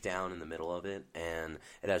breakdown in the middle of it, and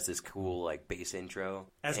it has this cool bass intro.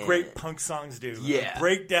 As And- great punk songs do. Yeah. A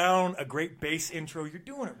breakdown, a great bass intro. You're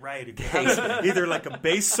doing it right. If you have either a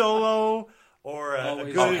bass solo or a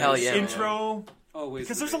Always. good Oh, hell yeah, intro. Always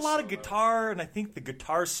Because the there's a bass lot of solo. guitar, and I think the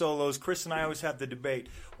guitar solos, Chris and I always have the debate.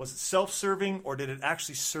 Was it self-serving, or did it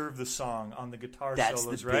actually serve the song on the guitar That's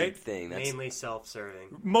solos, the right? big thing. That's Mainly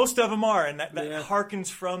self-serving. Most of them are, and that Yeah.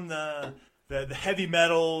 harkens from the heavy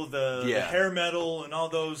metal, the Yeah. hair metal, and all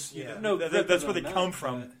those. You Yeah. know, No, that's where they grip on come that,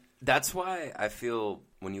 from. but- That's why I feel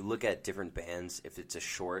when you look at different bands, if it's a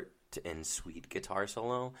short and sweet guitar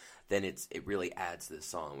solo, then it really adds to the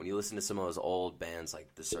song. When you listen to some of those old bands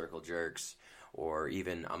like the Circle Jerks, or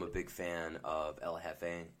even I'm a big fan of El Jefe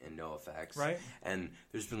and NoFX. Right. And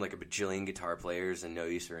there's been a bajillion guitar players and no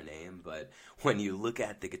use for a name, but when you look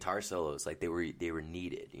at the guitar solos, they were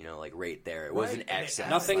needed, right there. It wasn't excess.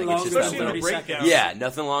 Nothing it's longer just than Especially in a 30 breakdown. seconds. Yeah,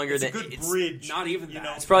 nothing longer It's a than good bridge. Not even you that.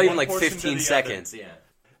 know, It's probably one even portion to 15 the seconds. other. Yeah.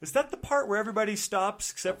 Is that the part where everybody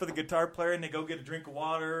stops except for the guitar player and they go get a drink of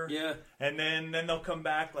water? Yeah. And then they'll come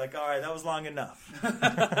back like, all right, that was long enough.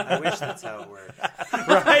 I wish that's how it worked.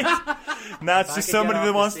 Right? Now it's If I just could somebody get that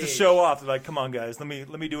off wants the to stage. show off. They're like, come on, guys, let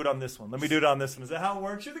me do it on this one. Let me do it on this one. Is that how it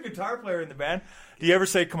works? You're the guitar player in the band. Do you ever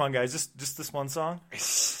say, come on, guys, just this one song?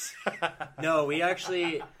 No, we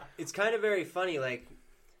actually. It's kind of very funny. Like,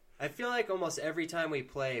 I feel like almost every time we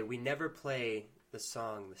play, we never play the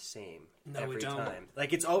song the same every we don't. time.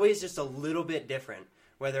 Like, it's always just a little bit different.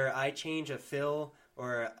 Whether I change a fill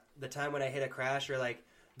or the time when I hit a crash or like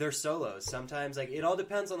their solos. Sometimes like it all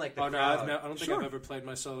depends on like the Oh no, crowd. I don't think I've ever played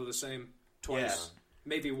my solo the same twice. Yeah.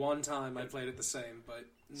 Maybe one time I played it the same, but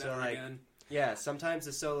never So, like, again. Yeah, sometimes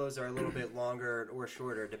the solos are a little bit longer or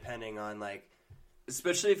shorter depending on like.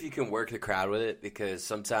 Especially if you can work the crowd with it, because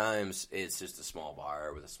sometimes it's just a small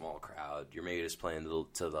bar with a small crowd. You're maybe just playing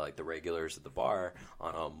to the regulars at the bar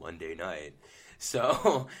on a Monday night.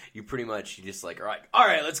 So you just like, all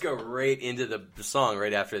right, let's go right into the song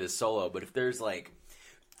right after the solo. But if there's like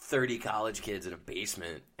 30 college kids in a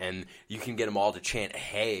basement and you can get them all to chant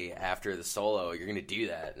 "Hey" after the solo, you're going to do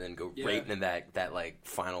that and then go right into that like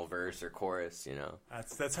final verse or chorus, you know.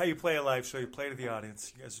 That's how you play a live show. You play to the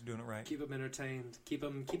audience. You guys are doing it right. Keep them entertained. Keep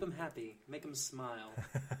them happy. Make them smile.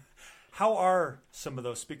 How are some of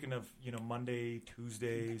those, speaking of, Monday,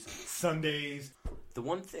 Tuesdays, Sundays? The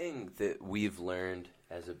one thing that we've learned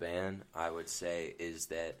as a band, I would say, is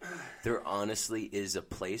that there honestly is a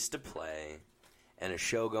place to play and a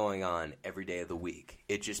show going on every day of the week.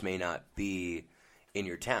 It just may not be in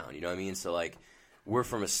your town, you know what I mean? So, like, we're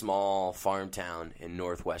from a small farm town in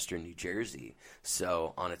northwestern New Jersey,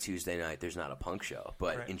 so on a Tuesday night, there's not a punk show.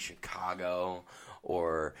 But Right. in Chicago,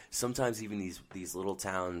 or sometimes even these little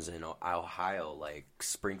towns in Ohio, like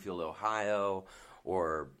Springfield, Ohio,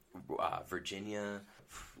 or Virginia,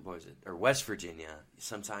 what was it, or West Virginia,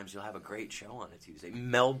 sometimes you'll have a great show on a Tuesday.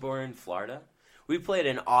 Melbourne, Florida. We played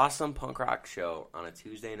an awesome punk rock show on a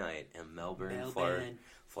Tuesday night in Melbourne.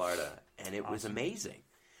 Florida, and it was amazing.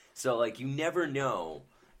 So, like, you never know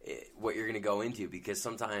what you're going to go into, because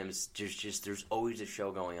sometimes there's always a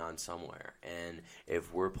show going on somewhere, and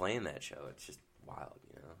if we're playing that show, it's just wild,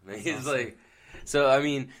 you know? It's awesome. like, so, I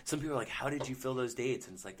mean, some people are like, how did you fill those dates?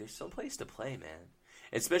 And it's like, there's some place to play, man.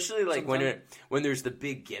 Especially like when there's the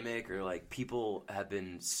big gimmick, or like people have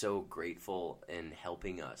been so grateful in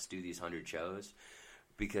helping us do these 100 shows,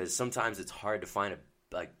 because sometimes it's hard to find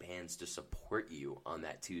bands to support you on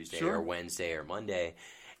that Tuesday or Wednesday or Monday.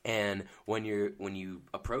 And when you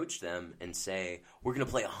approach them and say, we're going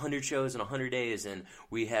to play 100 shows in 100 days and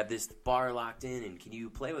we have this bar locked in and can you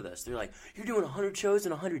play with us? They're like, you're doing 100 shows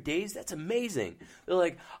in 100 days? That's amazing. They're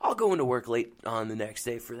like, I'll go into work late on the next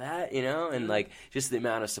day for that, you know? And like just the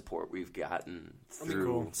amount of support we've gotten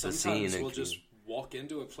through the scene. Sometimes and we'll just walk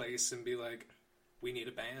into a place and be like, we need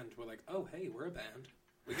a band. We're like, oh, hey, we're a band.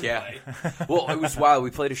 We can play. Well, it was wild. We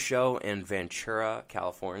played a show in Ventura,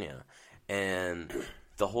 California, and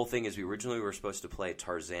the whole thing is we originally were supposed to play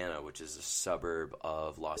Tarzana, which is a suburb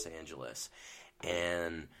of Los Angeles.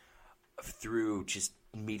 And through just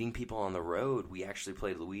meeting people on the road, we actually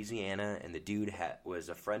played Louisiana, and the dude was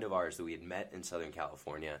a friend of ours that we had met in Southern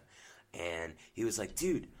California. And he was like,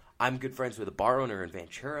 dude, I'm good friends with a bar owner in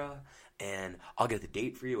Ventura, and I'll get the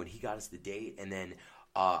date for you. And he got us the date, and then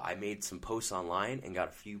I made some posts online and got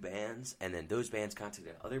a few bands, and then those bands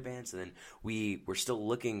contacted other bands, and then we were still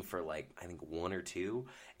looking for I think one or two,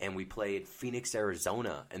 and we played Phoenix,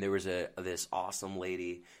 Arizona, and there was this awesome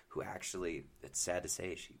lady who actually, it's sad to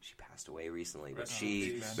say, she passed away recently, but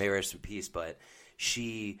may rest in peace, but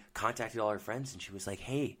she contacted all her friends, and she was like,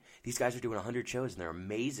 hey, these guys are doing 100 shows, and they're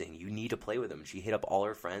amazing. You need to play with them. She hit up all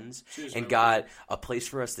her friends and got a place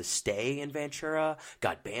for us to stay in Ventura,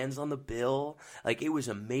 got bands on the bill. Like, it was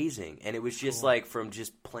amazing. And it was just from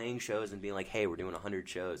just playing shows and being like, hey, we're doing 100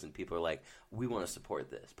 shows, and people are like, we want to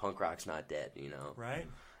support this. Punk rock's not dead, you know? Right.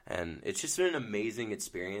 And it's just been an amazing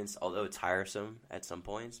experience, although it's tiresome at some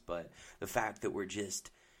points. But the fact that we're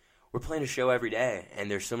playing a show every day,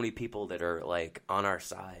 and there's so many people that are on our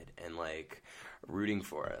side and rooting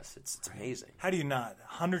for us. It's amazing. How do you not?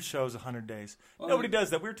 100 shows, 100 days. Nobody does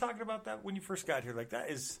that. We were talking about that when you first got here.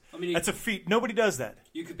 That's a feat. Nobody does that.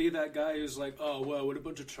 You could be that guy who's like, oh, well, what a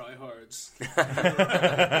bunch of tryhards.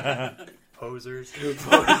 Posers.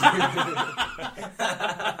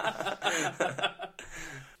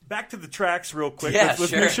 Back to the tracks real quick. Yeah, let's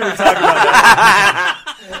sure. make sure we talk about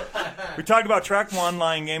that. We talked about track 1,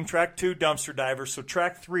 Lying Game. Track 2, Dumpster Diver. So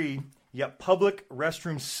track 3, Public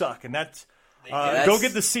Restrooms Suck. And that's Go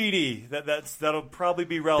get the CD. That'll probably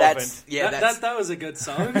be relevant. That was a good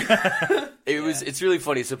song. It's really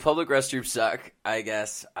funny. So Public Restrooms Suck, I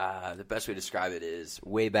guess. The best way to describe it is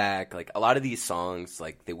way back. Like a lot of these songs,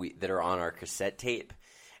 like that are on our cassette tape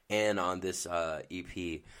and on this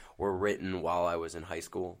EP, were written while I was in high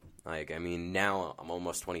school. Like, I mean, now I'm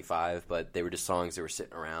almost 25, but they were just songs that were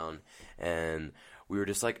sitting around, and we were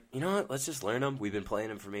just like, you know what? Let's just learn them. We've been playing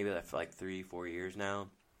them for maybe for like 3-4 years now.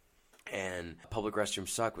 And Public Restrooms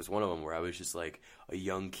Suck was one of them where I was just like a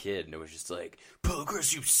young kid, and it was just like, Public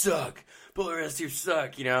Restrooms Suck! Public Restrooms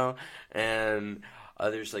Suck, you know? And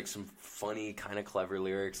there's like some funny, kind of clever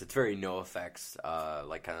lyrics. It's very NoFX,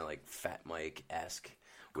 like kind of like Fat Mike-esque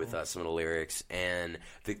with some of the lyrics. And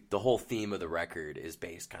the whole theme of the record is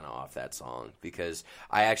based kind of off that song, because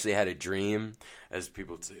I actually had a dream, as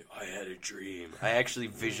people would say, I had a dream. I actually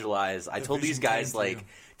visualized, I told these guys like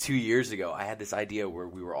 2 years ago, I had this idea where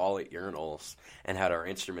we were all at urinals and had our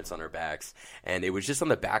instruments on our backs, and it was just on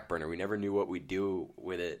the back burner. We never knew what we'd do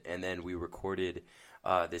with it, and then we recorded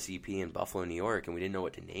this EP in Buffalo, New York, and we didn't know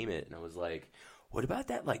what to name it, and I was like, what about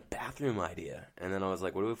that like bathroom idea? And then I was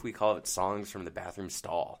like, what if we call it Songs from the Bathroom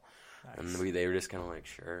Stall? Nice. And they were just kind of like,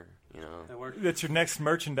 sure, you know. That's your next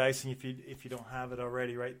merchandising if you don't have it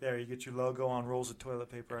already. Right there, you get your logo on rolls of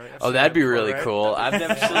toilet paper. Right? Oh, that'd be really cool. I've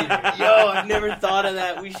never thought of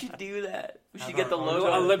that. We should do that. We should get the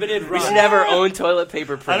logo. A limited run. We should have our own toilet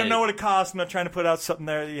paper print. I don't know what it costs. I'm not trying to put out something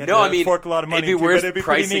there that you have to fork a lot of money. It'd be worth it'd be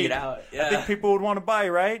pricing it out. Yeah. I think people would want to buy,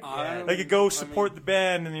 right? They could go support the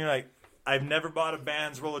band, and you're like, I've never bought a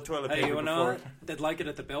band's roll of toilet paper you before. know, they'd like it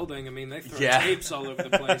at the building. I mean, they throw tapes all over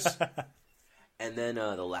the place. And then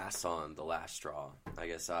the last song, The Last Straw, I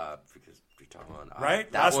guess, because we're talking about...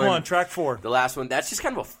 right? Last one, track 4. The last one, that's just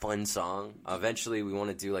kind of a fun song. Eventually, we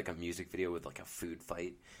want to do like a music video with like a food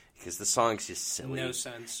fight, because the song's just silly. No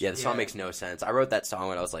sense. Yeah, the song makes no sense. I wrote that song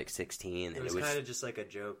when I was like 16. It was kind of just like a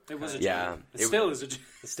joke. It was a joke. Yeah. It still is a joke.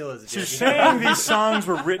 It still is a joke. So you're saying these songs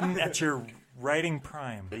were written at your writing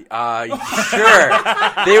prime? Sure.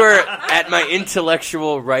 They were at my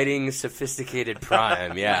intellectual writing sophisticated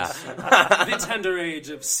prime, yeah. The tender age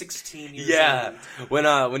of 16 years old.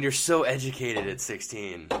 When you're so educated at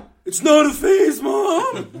 16. It's not a phase,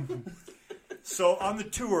 Mom! So on the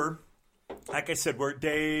tour, like I said, we're at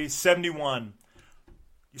day 71.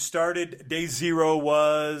 You started, day 0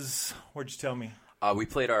 was, where'd you tell me? We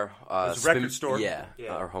played our... record store? Yeah,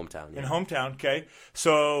 our hometown. Yeah. In hometown, okay.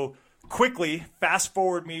 So... quickly, fast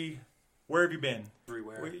forward me. Where have you been?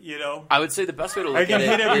 Everywhere. You know, I would say the best way to look are you gonna at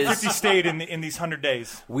hit it every is 50 state in these 100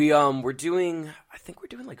 days? we're doing. I think we're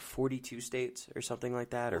doing like 42 states or something like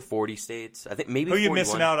that, or 40 states. I think maybe. Who are you 41.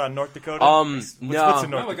 missing out on? North Dakota? No. What's in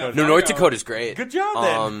North Dakota? No, North Dakota's great. Good job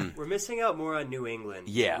then. We're missing out more on New England.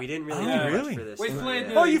 Yeah. We didn't really Oh, do much really? for this. We tour played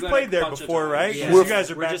yet. New You've played there before, right? Yeah. You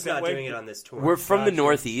guys are We're back just that not way. doing it on this tour. We're from the Gotcha.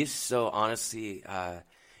 Northeast, so honestly,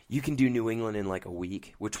 you can do New England in like a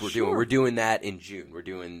week, which we're doing. We're doing that in June. We're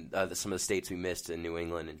doing some of the states we missed in New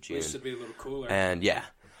England in June. This should be a little cooler. And yeah,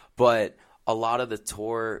 but a lot of the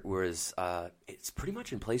tour was it's pretty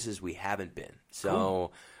much in places we haven't been.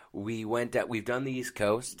 So we've done the East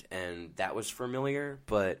Coast, and that was familiar.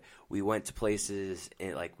 But we went to places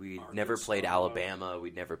like we'd never played Alabama,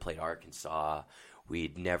 we'd never played Arkansas,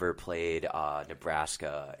 we'd never played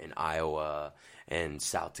Nebraska and Iowa and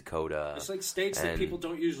South Dakota. It's like states that people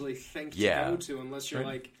don't usually think to go to unless you're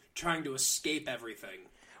like trying to escape everything.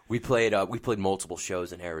 We played multiple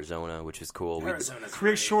shows in Arizona, which is cool. Arizona's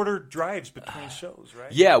Create great. shorter drives between shows,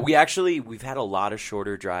 right? Yeah, we've had a lot of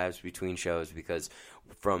shorter drives between shows because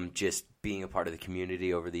from just being a part of the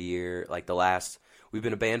community over the year, like we've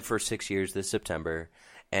been a band for 6 years this September,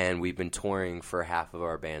 and we've been touring for half of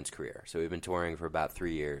our band's career. So we've been touring for about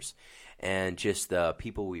 3 years, and just the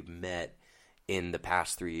people we've met in the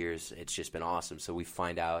past 3 years, it's just been awesome. So we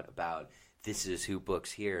find out about this is who books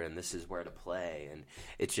here and this is where to play, and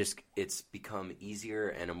it's become easier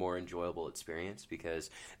and a more enjoyable experience because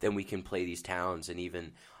then we can play these towns. And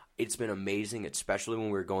even it's been amazing, especially when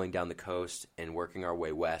we're going down the coast and working our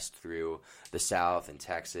way west through the South and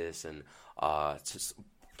Texas and just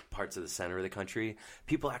parts of the center of the country.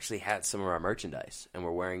 People actually had some of our merchandise and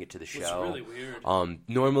were wearing it to the show. It's really weird.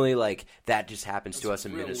 Normally, like, that just happens to us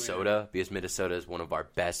in Minnesota because Minnesota is one of our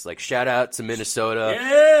best. Like, shout out to Minnesota.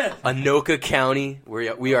 Yeah! Anoka County.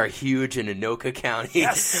 We are huge in Anoka County.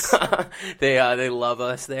 Yes. They love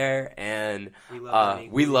us there, and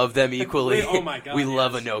we love them equally. Oh my God, we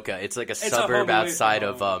love yes. Anoka. It's like a a suburb home away outside from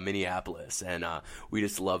of home. Minneapolis, and we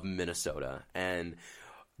just love Minnesota. And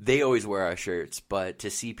they always wear our shirts, but to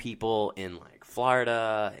see people in like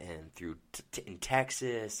Florida and through in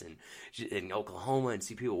Texas and in Oklahoma and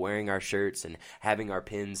see people wearing our shirts and having our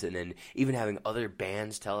pins, and then even having other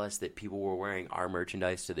bands tell us that people were wearing our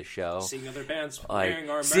merchandise to the show. Seeing other bands Like, wearing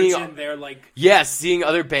our seeing- merch, and they're like, Yes, seeing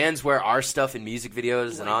other bands wear our stuff in music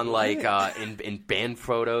videos and on in band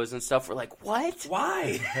photos and stuff. We're like, what?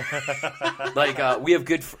 why? Like we have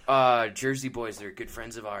good Jersey boys that are good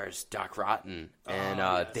friends of ours, Doc Rotten, and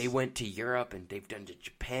yes. they went to Europe and they've done to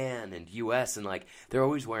Japan and U.S. and like they're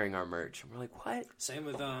always wearing our merch. And we're like, what? Same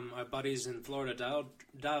with our buddies in Florida, Dial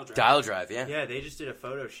Drive. Dial Drive, yeah. Yeah, they just did a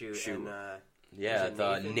photo shoot. And Yeah, Was it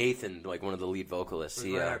the Nathan? Nathan, like one of the lead vocalists.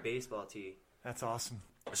 was wearing our baseball tee. That's awesome.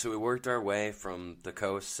 So we worked our way from the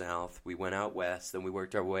coast south. We went out west, then we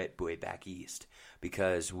worked our way back east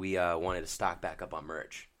because we wanted to stock back up on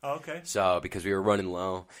merch. Oh, okay. So because we were running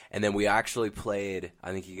low, and then we actually played.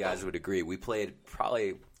 I think you guys would agree. We played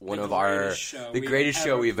probably one The of our greatest show the we've greatest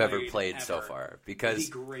show ever we've ever played, played so ever. far The because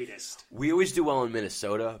greatest. we always do well in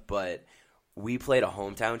Minnesota, but we played a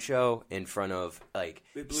hometown show in front of like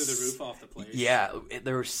We blew the roof off the place. yeah,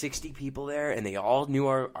 there were 60 people there, and they all knew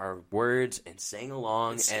our words and sang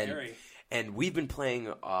along. It's and scary. and we've been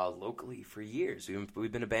playing locally for years.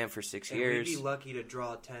 We've been a band for 6 And years. we'd be lucky to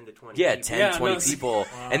draw 10 to 20 Yeah, people. 10, Yeah, 20 no, people,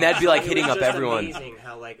 and that'd be like It hitting was up just everyone. amazing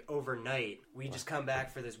how, like, overnight, we just come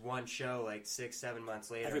back for this one show, like, 6-7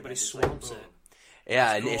 months later. Everybody and it's swamps like, it. boom.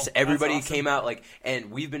 Yeah, and cool. it's, That's everybody awesome. came out like,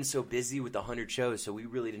 and we've been so busy with the 100 shows, so we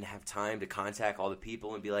really didn't have time to contact all the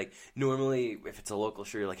people and be like, normally if it's a local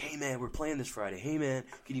show, you're like, hey man, we're playing this Friday. Hey man,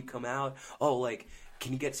 can you come out? Oh, like,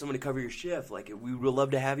 can you get someone to cover your shift? Like, we would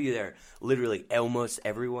love to have you there. Literally, almost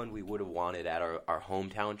everyone we would have wanted at our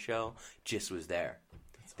hometown show just was there.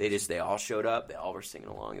 They all showed up. They all were singing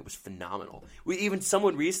along. It was phenomenal.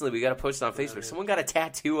 Someone recently, we got a post on Facebook. Someone got a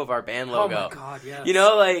tattoo of our band Oh logo. my god, yes. You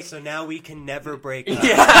know, like, So now we can never break up.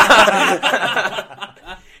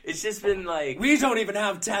 it's just been like, We don't even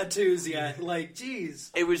have tattoos yet. Like, jeez.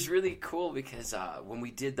 it was really cool because when we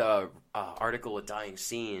did the article with Dying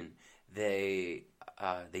Scene, they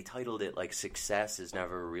titled it like "Success is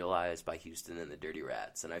Never Realized by Houston and the Dirty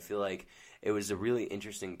Rats," and I feel like it was a really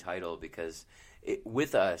interesting title because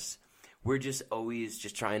with us, we're just always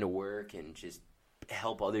just trying to work and just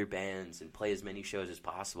help other bands and play as many shows as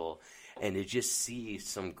possible, and to just see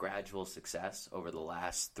some gradual success over the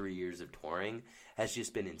last 3 years of touring has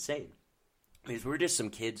just been insane. Because we're just some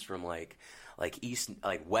kids from like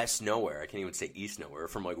West Nowhere. I can't even say East Nowhere.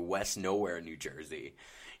 From like West Nowhere, New Jersey.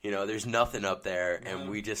 You know, there's nothing up there, and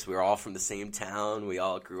we're all from the same town. We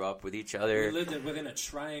all grew up with each other. We lived within a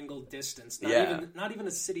triangle distance. Yeah. Not even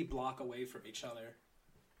a city block away from each other.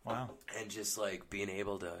 Wow. And just like being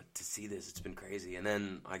able to see this, it's been crazy. And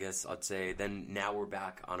then I guess I'd say now we're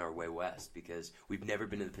back on our way west because we've never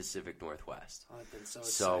been to the Pacific Northwest. Oh, I've been so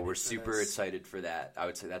excited. So we're for super this. excited for that. I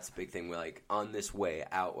would say that's a big thing. We're like on this way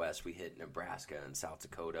out west, we hit Nebraska and South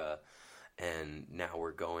Dakota, and now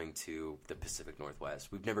we're going to the Pacific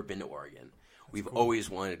Northwest. We've never been to Oregon. We've always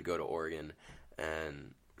wanted to go to Oregon,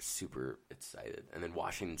 and we're super excited. And then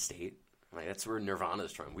Washington State. Like, that's where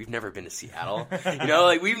Nirvana's from. We've never been to Seattle. You know,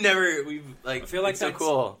 like, we've I feel like it's so that's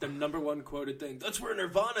cool. the number one quoted thing. That's where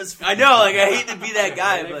Nirvana's from. I know, like, I hate to be that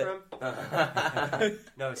guy, Where are but they from?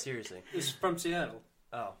 No, seriously. It's from Seattle.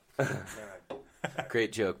 Oh. Never mind.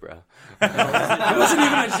 great joke, bro. It wasn't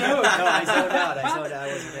even a joke. No, I zoned out. I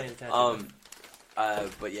wasn't paying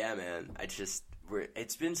attention. But yeah, man,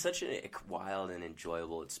 it's been such a wild and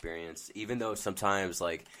enjoyable experience. Even though sometimes,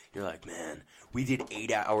 like, you're like, man, we did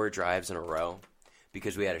 8-hour drives in a row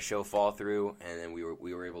because we had a show fall through, and then we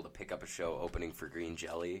were able to pick up a show opening for Green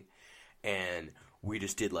Jelly, and we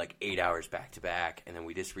just did like 8 hours back to back, and then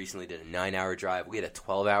we just recently did a 9-hour drive. We had a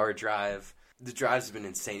 12-hour drive. The drives have been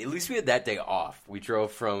insane. At least we had that day off. We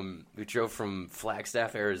drove from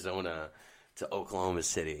Flagstaff, Arizona, to Oklahoma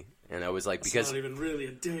City. And I was like, It's because not even really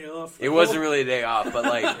a day off. it wasn't really a day off, but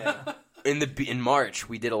like in March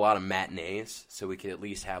we did a lot of matinees, so we could at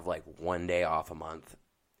least have like one day off a month,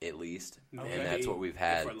 at least, and that's what we've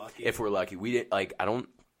had. If we're lucky. We did like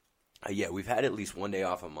we've had at least one day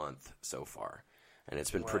off a month so far, and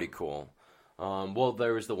it's been pretty cool. Well,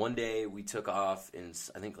 there was the one day we took off in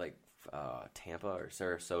I think like Tampa or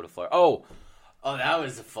Sarasota, Florida. Oh, that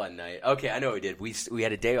was a fun night. Okay, I know we did. We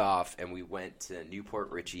had a day off, and we went to Newport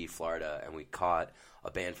Richey, Florida, and we caught a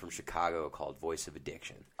band from Chicago called Voice of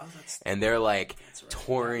Addiction. Oh, and they're like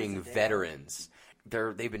touring veterans.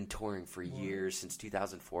 They've been touring for years, since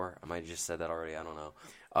 2004. I might have just said that already. I don't know.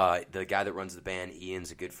 The guy that runs the band, Ian's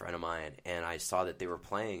a good friend of mine, and I saw that they were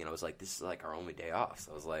playing, and I was like, this is like our only day off.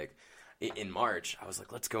 So I was like, in March. I was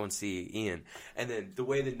like, let's go and see Ian. And then the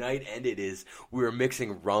way the night ended is we were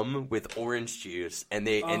mixing rum with orange juice, and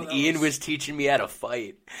Ian was teaching me how to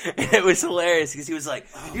fight. And it was hilarious because he was like,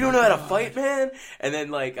 you don't know how to fight, man? And then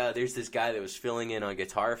like there's this guy that was filling in on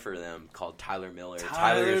guitar for them called Tyler Miller.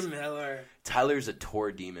 Tyler's a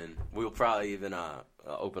tour demon. We'll probably even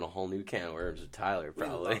open a whole new can of worms with Tyler,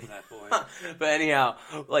 probably. We love that boy. But anyhow,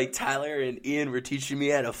 like Tyler and Ian were teaching me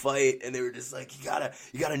how to fight, and they were just like, you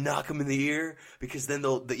gotta knock them in the ear because then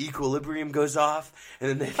the equilibrium goes off,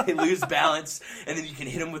 and then they lose balance, and then you can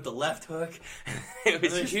hit them with the left hook. It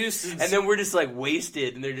was and then we're just like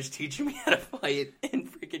wasted, and they're just teaching me how to fight in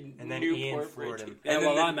freaking And then Newport Ian floored him. And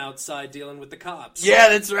while I'm outside dealing with the cops. Yeah,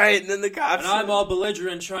 that's right. And then the cops. And I'm all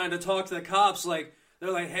belligerent trying to talk to the cops. Like,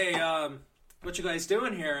 they're like, hey, what you guys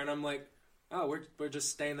doing here? And I'm like, oh, we're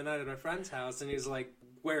just staying the night at my friend's house. And he's like,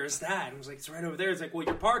 where is that? And I was like, it's right over there. He's like, well,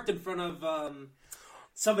 you're parked in front of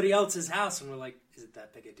somebody else's house. And we're like, is it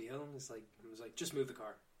that big a deal? And I was like, just move the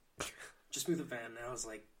car. Just move the van. And I was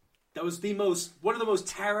like, that was one of the most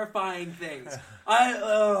terrifying things.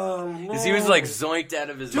 Because he was like zoinked out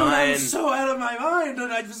of his Dude, mind. I was so out of my mind.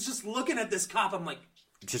 And I was just looking at this cop. I'm like,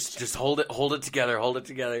 Just hold it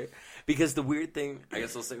together. Because the weird thing, I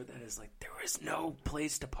guess I'll say with that, is like there was no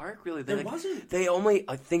place to park really. There wasn't. They only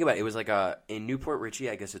think about it. It was like in Newport Richie.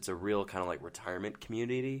 I guess it's a real kind of like retirement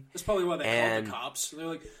community. that's probably why they called the cops. They're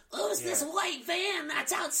like, Who's this white van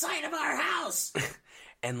that's outside of our house?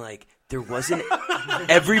 And like there wasn't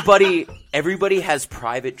everybody has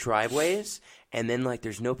private driveways, and then like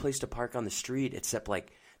there's no place to park on the street except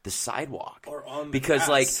like the sidewalk, or on the because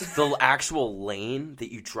grass. like the actual lane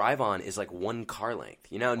that you drive on is like one car length.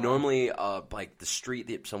 You know, normally like the street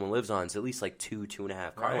that someone lives on is at least like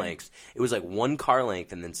 2.5 car lengths. It was like one car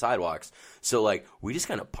length and then sidewalks. So like we just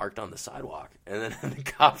kind of parked on the sidewalk, and then the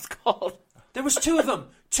cops called. there was two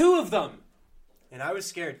of them. And I was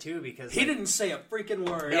scared too because He didn't say a freaking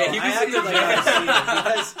word. Yeah, he I acted like I was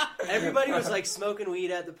sleeping because everybody was like smoking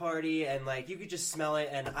weed at the party and like you could just smell it.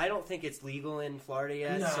 And I don't think it's legal in Florida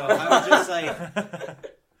yet, so I was just like,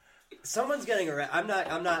 someone's getting arrested. I'm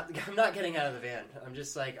not getting out of the van. I'm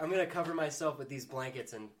just like, I'm gonna cover myself with these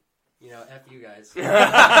blankets and F you guys.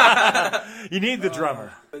 You need the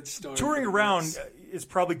drummer. Good story. Touring around is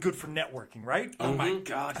probably good for networking, right? Oh my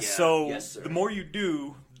God! Yeah. So Yes, sir. the more you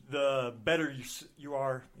do, the better you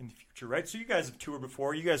are in the future, right? So you guys have toured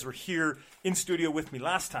before. You guys were here in studio with me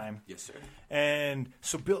last time. Yes, sir. And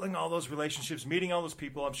so building all those relationships, meeting all those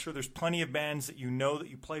people, I'm sure there's plenty of bands that you know that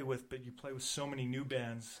you play with, but you play with so many new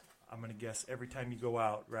bands, I'm going to guess, every time you go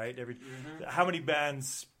out, right? How many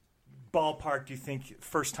bands, ballpark, do you think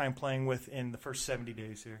first time playing with in the first 70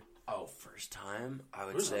 days here? Oh, first time? I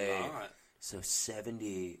would There's say a lot. so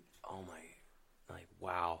 70. Oh my. Like,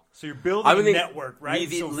 wow. So you're building I would a think network, right?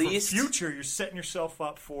 we've So at for least- future, you're setting yourself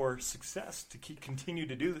up for success to continue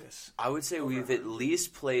to do this. I would say we've at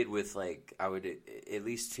least played with like at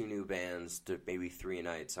least 2 new bands to maybe 3 a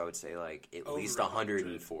night. So I would say like at least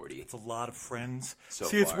 140. It's a lot of friends. So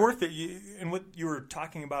See, it's far. worth it. And what you were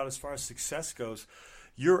talking about as far as success goes,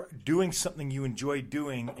 you're doing something you enjoy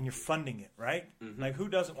doing, and you're funding it, right? Like, who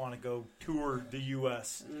doesn't want to go tour the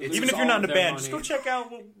U.S.? Even if you're not in a all band, their just go money. check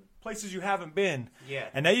out places you haven't been. Yeah.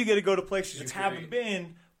 And now you get to go to places That's you haven't great.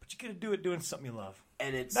 been, but you get to do it doing something you love.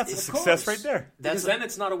 And it's That's a it's- success right there, Because then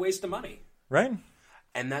it's not a waste of money. right?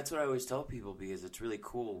 And that's what I always tell people because it's really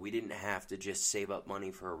cool. We didn't have to just save up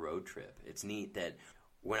money for a road trip. It's neat that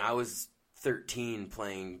when I was 13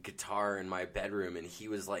 playing guitar in my bedroom and he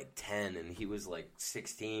was like 10 and he was like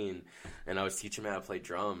 16 and I was teaching him how to play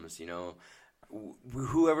drums, you know.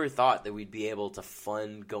 Whoever thought that we'd be able to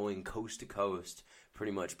fund going coast to coast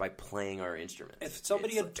pretty much by playing our instruments. If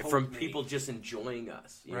somebody It's had told from me- people just enjoying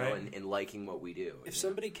us, you know, Right. and liking what we do. If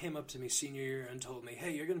somebody came up to me senior year and told me,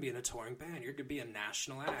 hey, you're going to be in a touring band, you're going to be a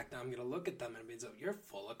national act, I'm going to look at them and be like, you're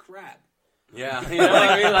full of crap. Yeah, you know what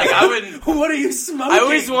I mean? Like, I wouldn't... What are you smoking? I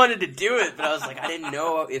always wanted to do it, but I was like, I didn't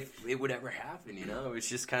know if it would ever happen, you know? It was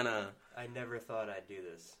just kind of... I never thought I'd do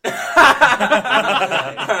this.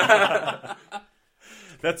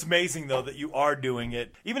 That's amazing, though, that you are doing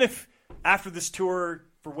it. Even if after this tour,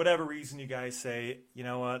 for whatever reason, you guys say, you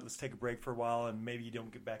know what, let's take a break for a while and maybe you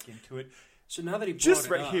don't get back into it. So now that he brought Just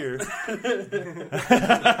it right up, here.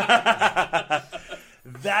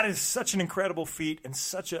 That is such an incredible feat and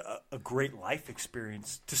such a great life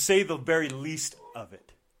experience, to say the very least of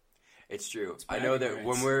it. It's true. I know that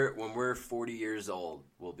bragging when we're 40 years old,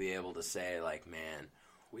 we'll be able to say, like, man,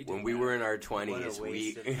 We when did we that. were in our What 20s, a we...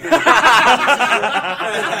 waste of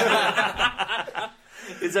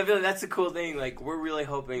Because I feel like that's the cool thing. Like, we're really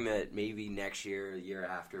hoping that maybe next year, the year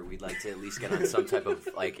after, we'd like to at least get on some type of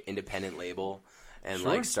like independent label and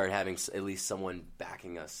like start having at least someone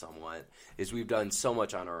backing us somewhat. Is we've done so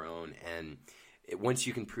much on our own, and once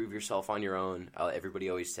you can prove yourself on your own, everybody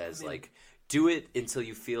always says like, do it until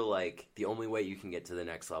you feel like the only way you can get to the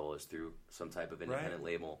next level is through some type of independent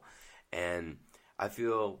label, and I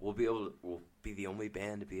feel we'll be the only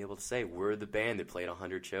band to be able to say we're the band that played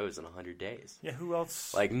 100 shows in 100 days. Yeah, who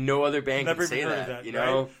else? Like, no other band Never can say even heard that, of that, you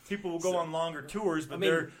know? right? People will go on longer tours, but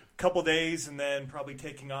they're a couple days and then probably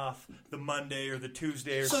taking off the Monday or the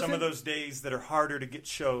Tuesday or some of those days that are harder to get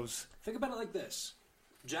shows. Think about it like this.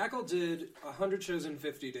 Jackal did 100 shows in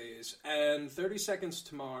 50 days, and 30 Seconds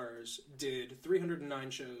to Mars did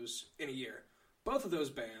 309 shows in a year. Both of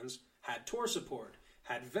those bands had tour support,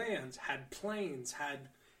 had vans, had planes, had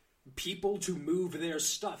people to move their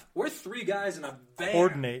stuff. We're three guys in a van.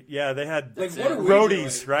 Coordinate. Yeah, they had Like, what are we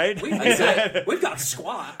roadies, doing? right? We've got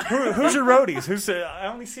squat. Who's your roadies? I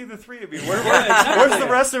only see the three of you. Where's the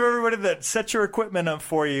rest of everybody that sets your equipment up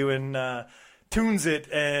for you and tunes it?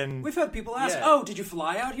 And We've had people ask, "Oh, did you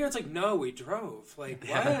fly out here?" It's like, no, we drove. Like,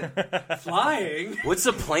 what? Flying? What's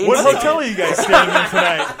the plane what ticket? hotel are you guys staying in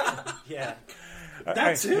tonight? Yeah.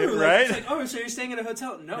 That too, right? It's like, oh, so you're staying in a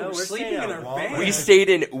hotel? No, we're sleeping staying in at our van.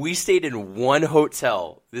 We stayed in one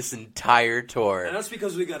hotel this entire tour. And that's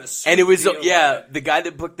because we got a And it was, deal. the guy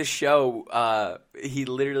that booked the show, he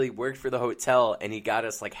literally worked for the hotel, and he got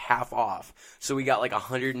us, like, half off. So we got, like,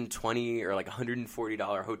 $120 or, like,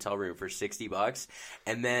 $140 hotel room for $60.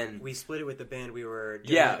 And then... We split it with the band we were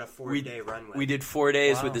doing on a 4-day run with. We did 4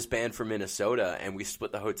 days with this band from Minnesota, and we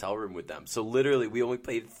split the hotel room with them. So literally, we only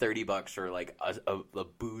paid $30 for, like, a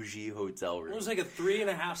bougie hotel room. It was like a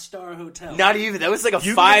 3.5-star hotel. Not even. That was like a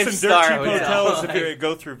You can get some dirt 5-star cheap hotel. hotels if you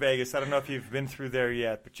go through Vegas. I don't know if you've been through there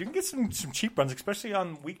yet, but you can get some cheap ones, especially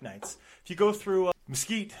on weeknights. If you go through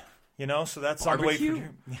Mesquite, so that's on the way Barbecue?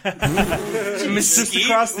 just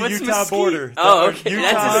across the What's Utah Mesquite? border. Oh, okay. Utah,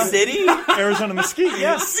 That's a city? Arizona, Mesquite,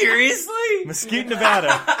 yeah. Seriously? Mesquite,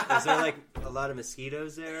 Nevada. Is there like a lot of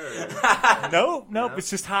mosquitoes there? Or? Nope, it's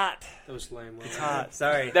just hot. That was lame. It's hot.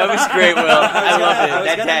 Sorry. That was great, Will. I love it. was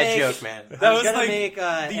That gonna dad make- joke, man. I was was gonna like make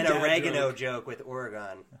an dad oregano joke with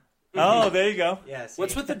Oregon. Oh, there you go. Yes.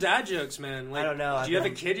 What's with the dad jokes, man? Like, I don't know. Do you have a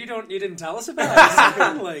kid you didn't tell us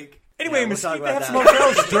about? Like, Anyway, Yeah, we'll Mesquite, talk they about have some that.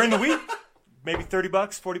 hotels during the week. Maybe $30,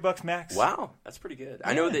 $40 max. Wow, that's pretty good.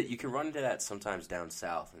 I know that you can run into that sometimes down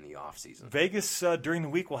south in the off season. Vegas during the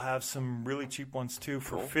week will have some really cheap ones too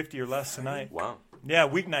for $50 or less a night. Wow. Yeah,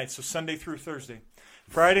 weeknights, so Sunday through Thursday.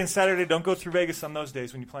 Friday and Saturday, don't go through Vegas on those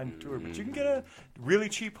days when you plan to tour, but you can get a really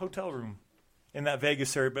cheap hotel room in that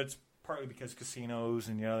Vegas area, but it's partly because casinos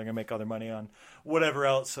and they're going to make all their money on whatever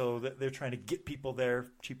else, so they're trying to get people there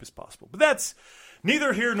cheap as possible. But that's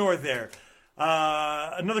neither here nor there.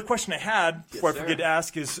 Another question I had before I forget to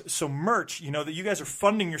ask is, so merch, that you guys are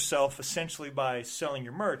funding yourself essentially by selling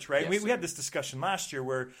your merch, right? Yes, We had this discussion last year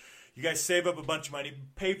where you guys save up a bunch of money,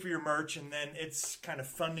 pay for your merch, and then it's kind of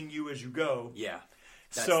funding you as you go. Yeah.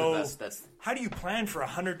 That's So the best. That's how do you plan for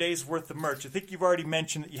 100 days worth of merch? I think you've already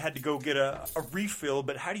mentioned that you had to go get a refill,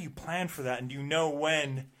 but how do you plan for that? And do you know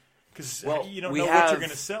when? Because you don't know what you're going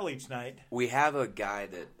to sell each night. We have a guy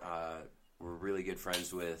that we're really good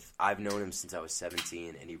friends with. I've known him since I was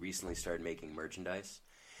 17, and he recently started making merchandise.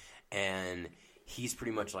 And he's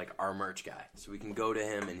pretty much like our merch guy. So we can go to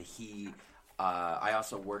him, and I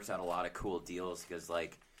also worked out a lot of cool deals because,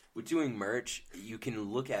 like, with doing merch, you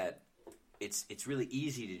can look at it's really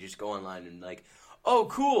easy to just go online and like, oh,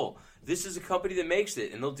 cool, this is a company that makes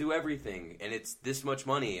it, and they'll do everything, and it's this much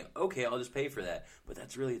money. Okay, I'll just pay for that. But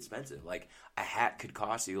that's really expensive. Like, a hat could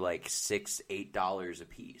cost you like $6-8 a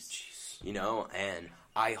piece, and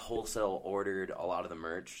I wholesale ordered a lot of the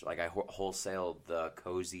merch. Like, I wholesaled the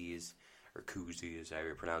cozies, or koozies, however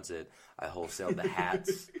you pronounce it. I wholesaled the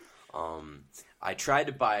hats. I tried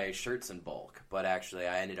to buy shirts in bulk, but actually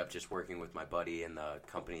I ended up just working with my buddy in the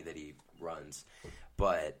company that he runs.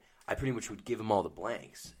 But I pretty much would give him all the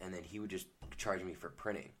blanks, and then he would just charge me for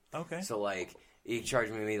printing. Okay. So, like, he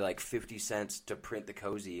charged me like 50 cents to print the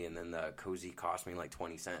cozy, and then the cozy cost me like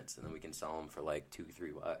 20 cents, and then we can sell them for like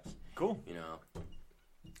 $2-3. Cool.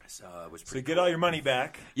 So it was pretty So you get cool. all your money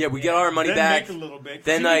back. Yeah, we get all our money then back. make a little bit.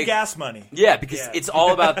 Then, You need like, gas money. Yeah, because it's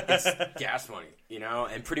all about it's gas money,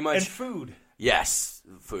 and pretty much And food. yes,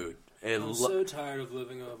 food. I'm so tired of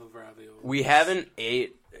living off of ravioli. We haven't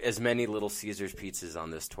ate as many Little Caesars pizzas on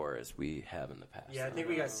this tour as we have in the past. Yeah, I think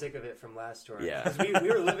we got sick of it from last tour. Yeah. Because we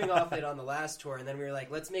were living off it on the last tour, and then we were like,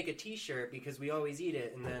 let's make a T-shirt because we always eat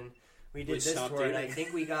it. And then We did We this stopped tour, and I eating.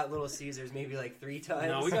 think we got Little Caesars maybe like 3 times.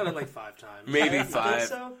 No, we got it like 5 times. Maybe You think 5.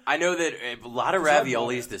 so? I know that a lot of Because I bought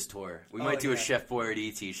raviolis it. this tour. We Oh, might do a yeah. Chef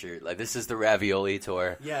Boyardee t-shirt. Like, this is the ravioli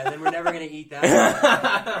tour. Yeah, then we're never gonna eat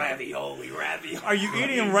that. Ravioli. Are you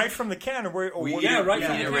eating them right from the can, or where? Or We what- eat Yeah, it, right we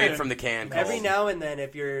from eat the it right can. from the can. Every cold. now and then,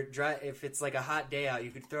 if you're if it's like a hot day out,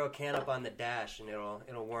 you could throw a can up on the dash and it'll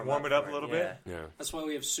warm it up for a little Yeah. bit? Yeah. That's why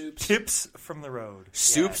we have soups. Tips from the road.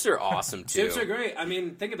 Soups are awesome, too. Soups are great. I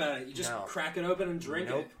mean, think about it. You just No. crack it open and drink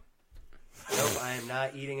Nope. it. Nope, I am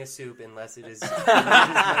not eating a soup unless it is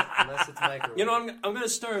unless it's microwave. You know, I'm gonna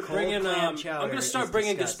start Cold bringing clam I'm chowder gonna is start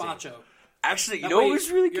bringing disgusting. gazpacho. Actually, you That know way what was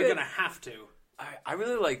really You're good? gonna have to. I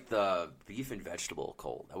really like the beef and vegetable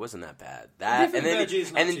cold. That wasn't that bad. That Beef and veggie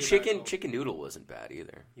is not and then too bad chicken cold. chicken noodle wasn't bad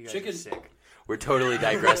either. You guys Chicken- are sick. We're totally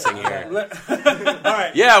digressing here. All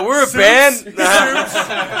right. Yeah, we're a Soups. band.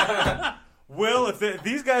 Will, if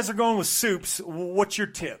these guys are going with soups, what's your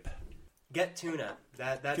tip? Get tuna.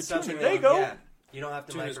 That's Get something. tuna. There you go. Yeah, you don't have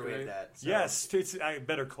to Tuna's microwave great. that. So. Yes, it's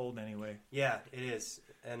better cold anyway. Yeah, it is.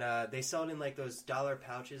 And they sell it in like those dollar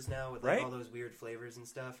pouches now with like Right. all those weird flavors and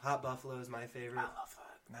stuff. Hot buffalo is my favorite.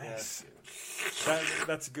 Nice.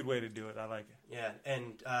 That's a good way to do it. I like it. Yeah,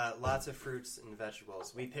 and lots of fruits and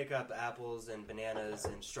vegetables. We pick up apples and bananas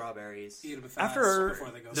and strawberries. Eat them fast After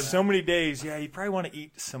before they go bad. so many days, yeah, you probably want to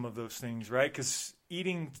eat some of those things, right? Because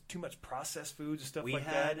eating too much processed foods and stuff We like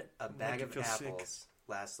had that. a bag you of feel sick. apples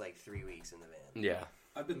last like 3 weeks in the van. Yeah.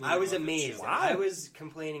 I've been I was living on that amazed. shit. I was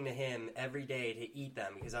complaining to him every day to eat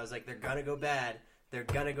them because I was like, they're gonna go bad. They're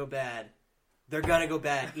gonna go bad. They're gonna go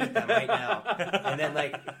bad. Eat them right now. And then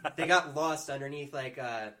like they got lost underneath like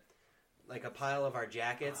a pile of our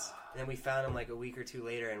jackets. And then we found them like a week or 2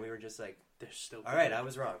 later, and we were just like, They're still. all right, I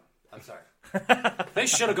was wrong. I'm sorry. They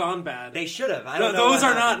should have gone bad. They should have. I don't know. Those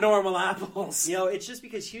what are not happened. normal apples. You know, it's just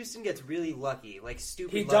because Houston gets really lucky, like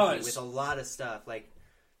stupid He lucky does. with a lot of stuff. Like,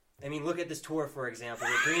 I mean, look at this tour, for example,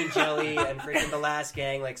 with Green Jelly and freaking The Last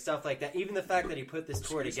Gang, like stuff like that. Even the fact that he put this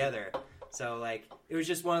tour together. So, like, it was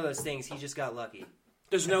just one of those things. He just got lucky.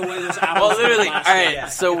 There's no way those apples. Well, literally, would last all right. Yeah.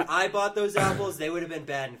 So- if I bought those apples, they would have been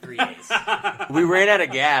bad in 3 days. We ran out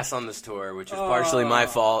of gas on this tour, which was partially my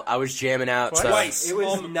fault. I was jamming out. So. Twice. It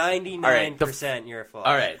was Oh, 99% your fault.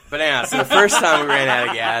 All right, but anyhow, so the first time we ran out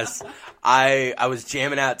of gas, I was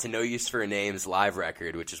jamming out to No Use for a Name's live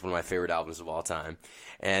record, which is one of my favorite albums of all time.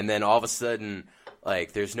 And then all of a sudden,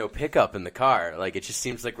 like, there's no pickup in the car. Like, it just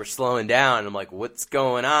seems like we're slowing down. I'm like, what's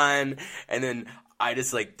going on? And then I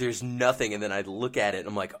just, like, there's nothing. And then I look at it, and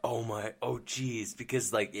I'm like, oh, geez.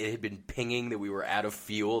 Because, like, it had been pinging that we were out of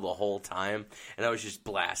fuel the whole time. And I was just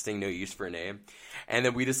blasting No Use for a Name. And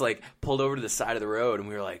then we just, like, pulled over to the side of the road, and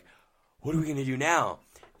we were like, what are we going to do now?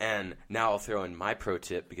 And now I'll throw in my pro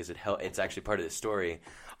tip because it's actually part of the story.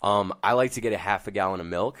 I like to get a half a gallon of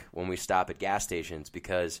milk when we stop at gas stations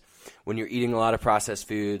because when you're eating a lot of processed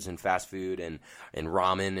foods and fast food and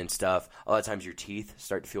ramen and stuff, a lot of times your teeth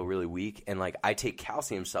start to feel really weak. And, like, I take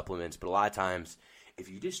calcium supplements, but a lot of times if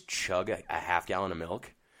you just chug a half gallon of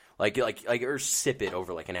milk, like or sip it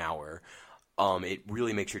over, like, an hour, it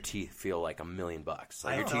really makes your teeth feel like $1 million. Like,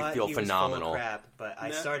 I your teeth thought feel he was phenomenal. full of crap, but I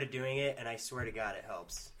Nah. started doing it, and I swear to God, it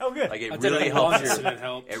helps. Oh, good. Like, it I did really it helps once your and it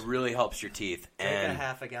helped. it really helps your teeth. Drink And a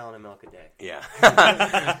half a gallon of milk a day. yeah.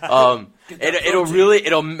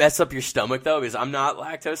 It'll mess up your stomach though because I'm not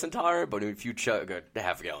lactose intolerant, but if you chug a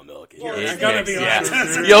half a gallon of milk, you're gonna be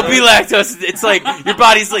lactose. You'll be lactose. It's like your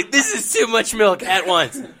body's like, this is too much milk at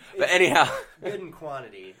once. But anyhow, Good in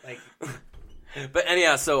quantity. Like,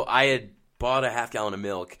 so I had bought a half gallon of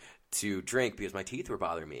milk to drink because my teeth were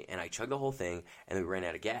bothering me, and I chugged the whole thing, and then we ran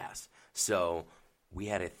out of gas. So we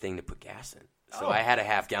had a thing to put gas in. So I had a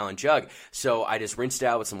half gallon jug. So I just rinsed it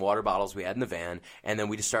out with some water bottles we had in the van, and then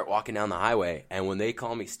we just start walking down the highway. And when they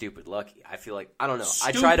call me stupid lucky, I feel like, I don't know.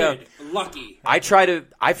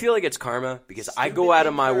 I feel like it's karma because I go out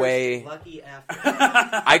of my Stupid way. first, lucky after.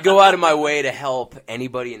 I go out of my way to help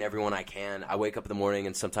anybody and everyone I can. I wake up in the morning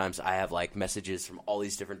and sometimes I have like messages from all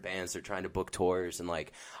these different bands. They're trying to book tours and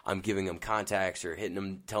like I'm giving them contacts or hitting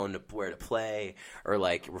them, telling them where to play or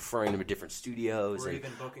like referring them to different studios. Or and,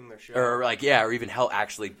 even booking their show. or like, or even help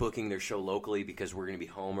actually booking their show locally because we're going to be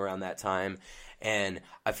home around that time. And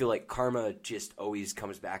I feel like karma just always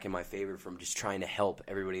comes back in my favor from just trying to help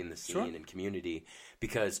everybody in the scene and community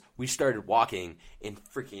because we started walking in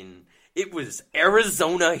freaking, it was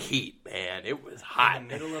Arizona heat, man. It was hot. In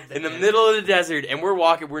the middle of the In the desert. middle of the desert. And we're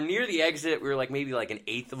walking, we're near the exit. We were like maybe like an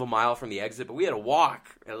eighth of a mile from the exit, but we had to walk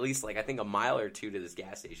at least like I think a mile or two to this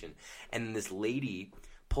gas station. And then this lady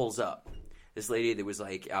pulls up. This lady that was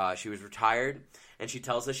like, she was retired, and she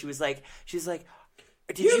tells us, she's like,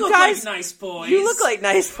 Did You look guys like nice boys. You look like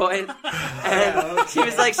nice boys. And she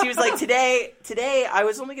was like, today I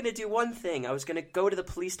was only gonna do one thing. I was gonna go to the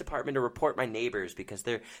police department to report my neighbors because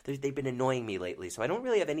they've been annoying me lately. So I don't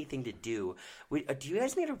really have anything to do. Do you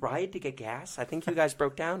guys need a ride to get gas? I think you guys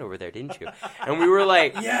broke down over there, didn't you? And we were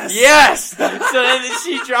like, yes. So then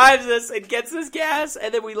she drives us and gets us gas,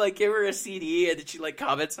 and then we like give her a CD, and then she like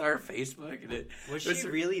comments on our Facebook. And Was she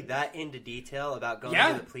really that into detail about going Yeah.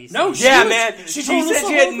 to the police? No, station? man. she She told us said the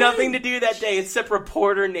she had whole nothing thing. to do that day except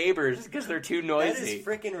report her neighbors because they're too That noisy. is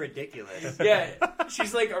freaking ridiculous. Yeah, she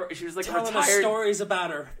was like a telling us retired. stories about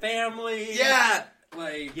her family. Yeah,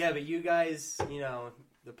 Like, Yeah, but you guys,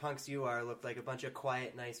 the punks you are, look like a bunch of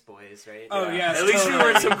quiet, nice boys, right? oh yeah. at least we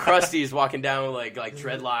totally. weren't some crusties walking down with like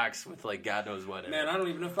dreadlocks with like God knows what. In Man, it. I don't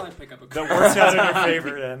even know if I'd pick up a That car. works out in your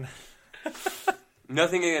favor then.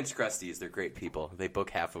 Nothing against crusties; they're great people. They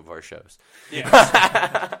book half of our shows.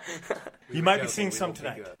 Yeah. You might be Joking, seeing we some don't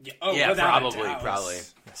pick you tonight. up. Yeah, oh, Yeah, without a probably.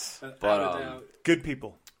 doubt. Without But, a doubt. Good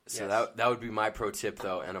people. So Yes. that would be my pro tip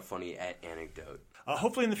though, and a funny anecdote.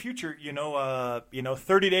 Hopefully in the future,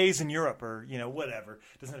 30 days in Europe or, whatever.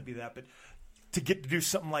 Doesn't have to be that, but to get to do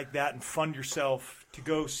something like that and fund yourself to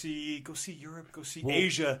go see Europe, go see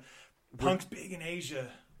Asia. Punk's big in Asia.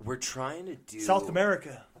 We're trying to do South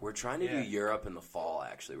America. We're trying to do Europe in the fall.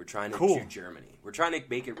 Actually, we're trying to Cool. do Germany. We're trying to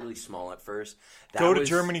make it really small at first. Go to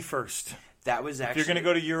Germany first. That was If actually. you're going to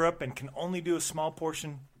go to Europe and can only do a small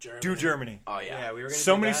portion, do Germany. Oh yeah. Yeah, we were gonna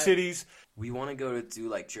So do many that. cities. We want to go to do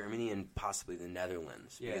like Germany and possibly the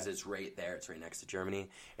Netherlands because Yeah. it's right there. It's right next to Germany,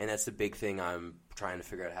 and that's the big thing I'm trying to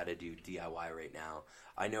figure out how to do DIY right now.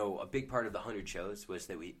 I know a big part of the 100 shows was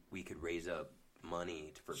that we could raise up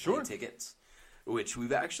money for plane tickets, which we've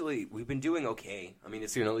been doing okay. I mean,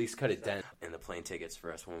 it's going to at least cut a dent in the plane tickets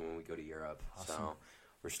for us when we go to Europe. So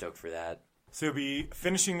we're stoked for that. So you'll be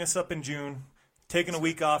finishing this up in June, taking a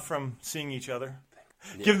week off from seeing each other,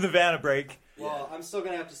 giving the van a break. Well, I'm still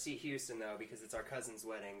going to have to see Houston, though, because it's our cousin's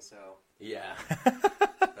wedding, so... Yeah,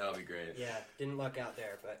 that'll be great. Yeah, didn't luck out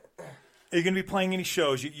there, but... Are you going to be playing any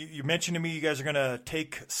shows? You mentioned to me you guys are going to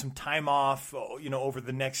take some time off, over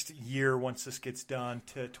the next year once this gets done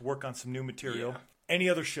to work on some new material. Yeah. Any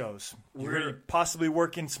other shows? You're going to possibly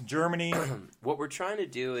work in some Germany. What we're trying to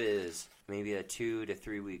do is maybe a 2 to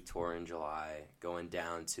 3 week tour in July, going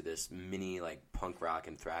down to this mini like punk rock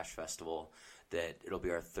and thrash festival. That it'll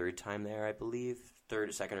be our third time there, I believe.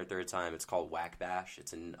 Second or third time. It's called Whack Bash.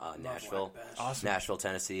 It's in Nashville, Whack Bash. Awesome. Nashville,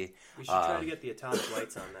 Tennessee. We should try to get the Atomic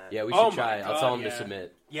Lights on that. Yeah, we should Oh my try. I'll God, tell them yeah. to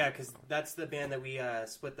submit. Yeah, because that's the band that we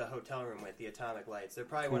split the hotel room with, the Atomic Lights. They're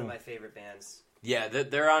probably one of my favorite bands. Yeah,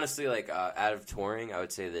 they're honestly like out of touring. I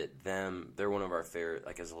would say that they're one of our favorite.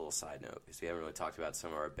 Like as a little side note, because we haven't really talked about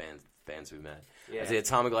some of our bands we met. Yeah. The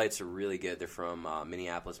Atomic Lights are really good. They're from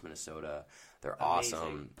Minneapolis, Minnesota. They're Amazing.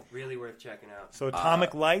 awesome. Really worth checking out. So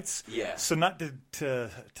Atomic Lights. yeah. So not to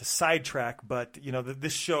sidetrack, but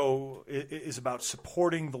this show is about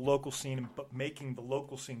supporting the local scene but making the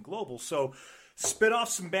local scene global. So spit off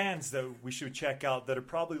some bands that we should check out that are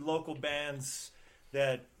probably local bands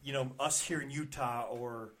that us here in Utah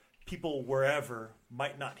or people wherever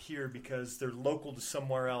might not hear because they're local to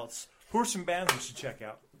somewhere else. Who are some bands we should check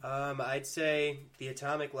out? I'd say the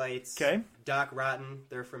Atomic Lights. Okay. Doc Rotten.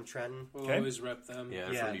 They're from Trenton. We'll Okay. always rep them. Yeah,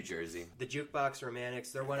 they're Yeah. from New Jersey. The Jukebox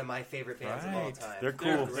Romantics. They're one of my favorite bands of all Right. time. They're cool.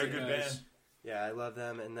 They're They're a great good guys. band. Yeah, I love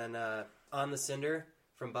them. And then On the Cinder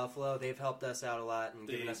from Buffalo. They've helped us out a lot and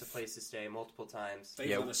given us a place to stay multiple times. They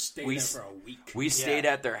Yeah, let us stay we there s- for a week. We stayed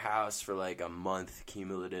at their house for like a month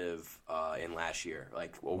cumulative in last year.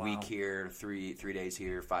 Like a week here, three days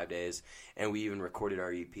here, 5 days, and we even recorded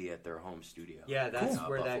our EP at their home studio. Yeah, that's Cool.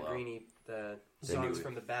 where that Buffalo. Greenie, the They songs knew it.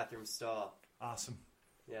 from the Bathroom Stall. Awesome.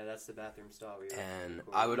 Yeah, that's the Bathroom Stall. We And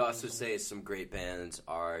recorded. I would also say some great bands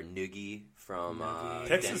are Noogie from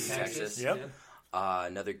Texas. Denton, Texas. Yep.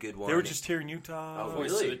 Another good one. They were just here in Utah. Oh,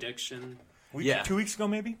 Voice really? of Addiction. Yeah. 2 weeks ago,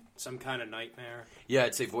 maybe. Some kind of nightmare. Yeah,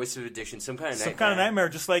 I'd say Voice of Addiction, some kind of Some kind of nightmare,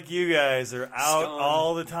 just like you guys. They're out Scum.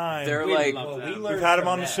 all the time. They're We like love them. we learned We've had them from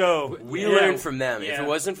on the that. show. we Yeah. learned from them. If Yeah. it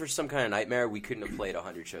wasn't for Some Kind of Nightmare, we couldn't have played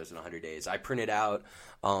 100 shows in 100 days. I printed out,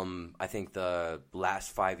 I think the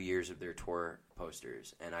last 5 years of their tour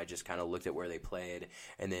posters, and I just kind of looked at where they played,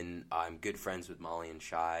 and then I'm good friends with Molly and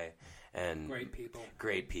Shy, and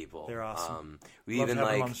Great people. They're awesome. We Love even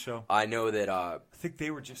having them like on the show. I know that I think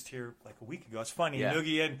they were just here like a week ago. It's funny. Yeah.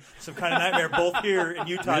 Noogie and Some Kind of Nightmare both here in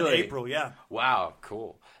Utah Really? in April. Yeah. wow,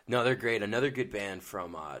 cool. No, they're great. Another good band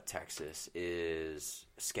from Texas is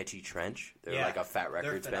Sketchy Trench. They're Yeah, like a Fat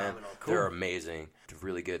Records band. phenomenal. They're amazing. They're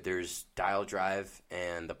really good. There's Dial Drive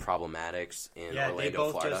and The Problematics in Yeah, Orlando, they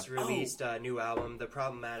both Florida. just released a new album. The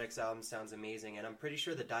Problematics album sounds amazing, and I'm pretty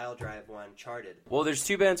sure the Dial Drive one charted. Well, there's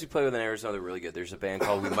two bands we play with in Arizona. They're really good. There's a band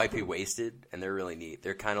called We Might Be Wasted, and they're really neat.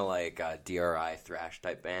 They're kind of like a DRI thrash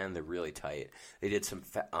type band. They're really tight. They did some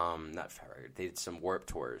not Fat Record. They did some Warped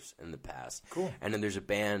tours in the past. Cool. And then there's a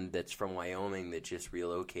band that's from Wyoming that just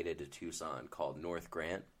relocated to Tucson called North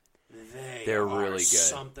Grant. They're really good.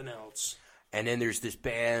 Something else. And then there's this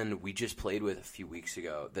band we just played with a few weeks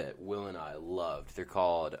ago that Will and I loved. They're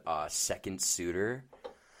called Second Suitor.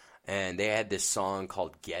 And they had this song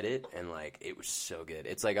called Get It, and like it was so good.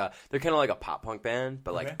 It's like they're kind of like a pop punk band,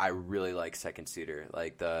 but like Okay. I really like Second Suitor.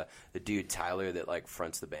 Like the dude Tyler that like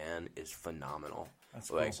fronts the band is phenomenal.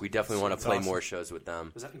 That's Like cool. we definitely want to That's play awesome. more shows with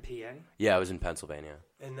them. Was that in PA? Yeah, I was in Pennsylvania.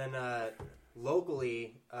 And then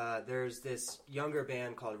locally, there's this younger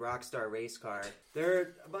band called Rockstar Race Car.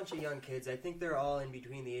 They're a bunch of young kids. I think they're all in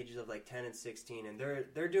between the ages of like 10 and 16, and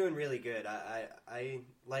they're doing really good. I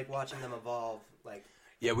like watching them evolve. Like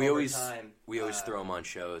Yeah, we over always time, throw them on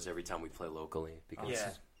shows every time we play locally. Because, yeah.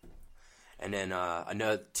 And then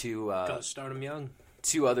another Gotta start them young.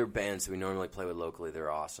 two other bands that we normally play with locally. They're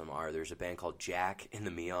awesome. There's a band called Jack and the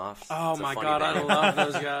Meoffs. Oh It's a my funny god, band. I love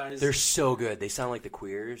those guys. They're so good. They sound like the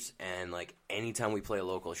Queers, and like anytime we play a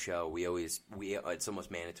local show, it's almost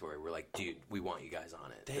mandatory. We're like, dude, we want you guys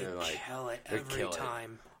on it. they They're like, kill it they every kill it.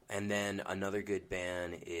 time. And then another good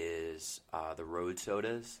band is the Road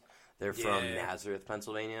Sodas. They're from Yeah. Nazareth,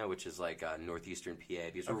 Pennsylvania, which is like northeastern PA.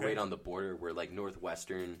 Because we're Okay. right on the border. We're like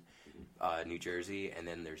northwestern New Jersey, and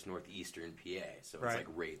then there's northeastern PA. So it's Right. like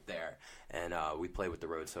right there. And we play with the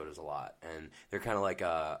Road Sodas a lot. And they're kind of like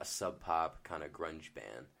a sub-pop kind of grunge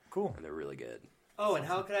band. Cool. And they're really good. Oh, and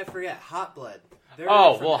how could I forget Hot Blood? They're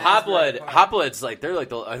Oh, from well, Hot Asbury Blood. Park. Hot Blood's like, they're like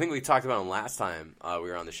the, I think we talked about them last time we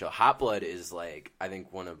were on the show. Hot Blood is like, I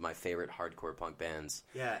think one of my favorite hardcore punk bands.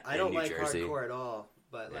 Yeah, I in don't New like Jersey. hardcore at all,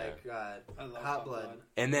 but Yeah. like I love Hot Blood.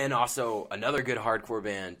 And then also another good hardcore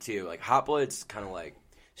band too. Like Hot Blood's kind of like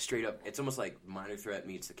straight up. It's almost like Minor Threat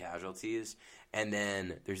meets the Casualties. And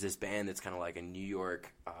then there's this band that's kind of like a New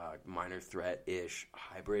York Minor Threat-ish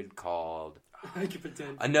hybrid called I can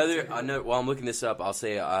pretend. another. While I'm looking this up, I'll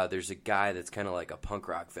say there's a guy that's kind of like a punk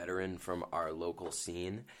rock veteran from our local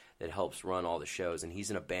scene that helps run all the shows, and he's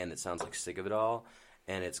in a band that sounds like Sick of It All,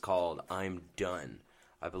 and it's called I'm Done.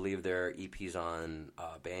 I believe their EP's on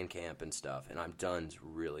Bandcamp and stuff, and I'm Done's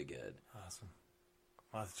really good. Awesome.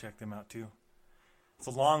 I'll have to check them out too. It's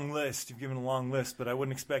a long list. You've given a long list, but I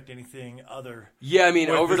wouldn't expect anything other. Yeah, I mean,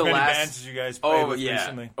 with over as the many last bands as you guys played with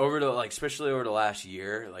recently. over the especially over the last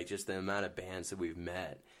year, like just the amount of bands that we've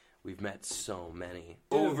met so many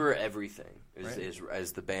over everything. Is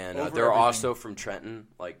as the band. Over They're Everything. also from Trenton,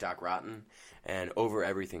 like Doc Rotten, and Over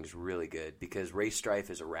Everything's really good because Ray Strife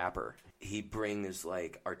is a rapper. He brings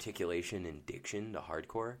like articulation and diction to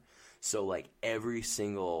hardcore, so like every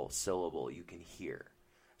single syllable you can hear.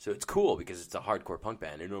 So it's cool because it's a hardcore punk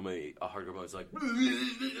band, and normally a hardcore punk is like,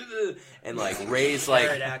 and like Ray's like,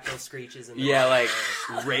 Pterodactyl screeches in the yeah, like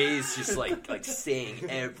Ray's just like saying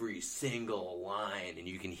every single line, and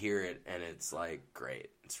you can hear it, and it's like great.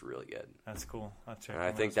 It's really good. That's cool. I'll check And I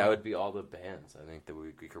them think out. that would be all the bands I think that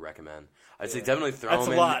we could recommend. I'd say Yeah. definitely throw That's a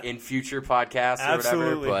them lot. in future podcasts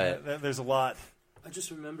Absolutely. or whatever. But There's a lot. I just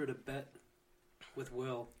remembered a bet with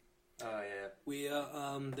Will. Oh yeah. We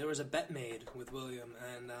there was a bet made with William,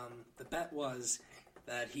 and the bet was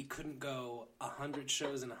that he couldn't go 100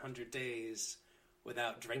 shows in 100 days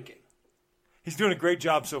without drinking. He's doing a great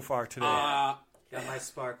job so far today. Got my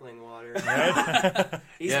sparkling water.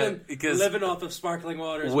 He's Yeah, been because living off of sparkling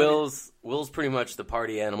waters. Will's pretty much the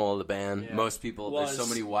party animal of the band. Yeah. Most people, there's so Was.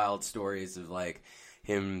 many wild stories of like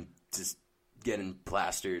him just getting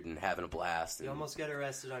plastered and having a blast. You And, almost get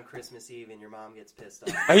arrested on Christmas Eve, and your mom gets pissed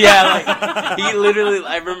off. yeah, like he literally.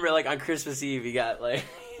 I remember like on Christmas Eve, he got like,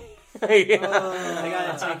 I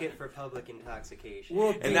got a ticket for public intoxication.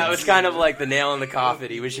 and that was kind of like the nail in the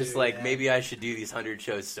coffin. He was just like, Yeah. maybe I should do these 100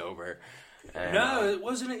 shows sober. And, No,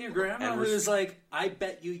 wasn't it your grandma and who we're- was like, I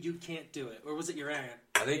bet you can't do it? Or was it your aunt?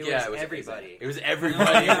 I think It yeah, was it was everybody. It was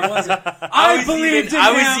everybody. Yeah, it wasn't. I I was believed even, in I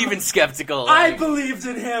him. was even skeptical. I like- believed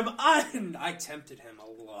in him. I tempted him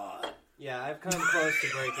a lot. Yeah, I've come close to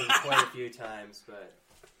breaking quite a few times, but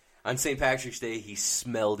On St. Patrick's Day, he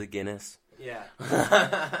smelled a Guinness. yeah.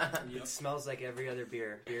 Yeah. It smells like every other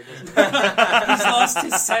beer. Beer doesn't. He's lost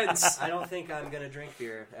his sense. I don't think I'm gonna drink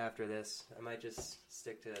beer after this. I might just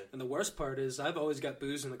stick to. And the worst part is, I've always got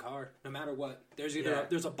booze in the car, no matter what. There's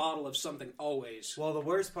there's a bottle of something always. Well, the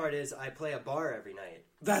worst part is I play a bar every night.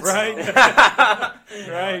 That's Right.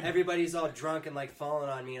 Right. Everybody's all drunk and like falling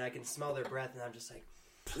on me, and I can smell their breath, and I'm just like,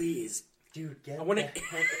 Please, dude, get I wanna- the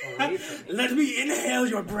heck away from me. let me inhale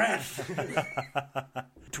your breath.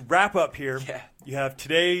 To wrap up here, Yeah. you have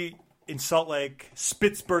today in Salt Lake,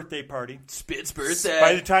 Spit's birthday party. Spit's birthday.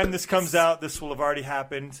 By the time this comes out, this will have already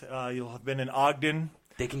happened. You'll have been in Ogden.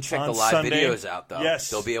 They can check on the live Sunday. videos out, though. Yes.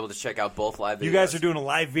 They'll be able to check out both live videos. You guys are doing a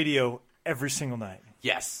live video every single night.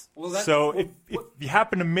 Yes. Well, So if you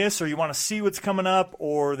happen to miss, or you want to see what's coming up,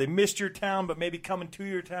 or they missed your town but maybe coming to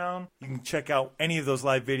your town, you can check out any of those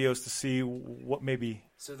live videos to see what maybe.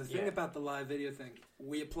 So the thing about the live video thing,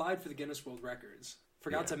 we applied for the Guinness World Records.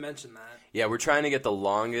 Forgot to mention that. Yeah, we're trying to get the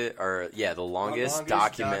longest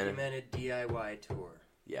documented DIY tour.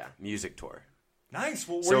 music tour. Nice.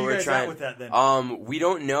 Well, where So are you we're guys trying. at with that then? We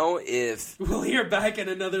don't know if We'll hear back in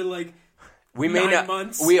another we may 9 not.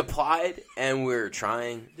 months. We applied and we're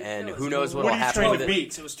trying, and who knows What what'll are you happen trying with to it. beat?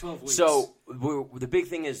 weeks. It was 12 weeks. So the big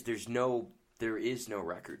thing is there is no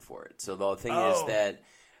record for it. So the thing is Oh. that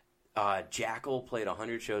Jackal played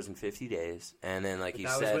 100 shows in 50 days, and then like he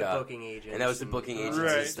That was said, with booking agents. and that was the booking agents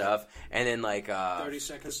Right. and stuff, and then like 30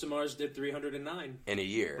 Seconds to Mars did 309. in a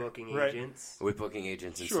year booking Right. agents. with booking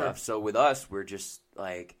agents and Sure. stuff. So with us, we're just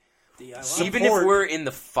like. DIY. Even if Support. we're in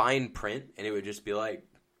the fine print, and it would just be like,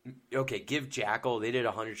 okay, give Jackal. They did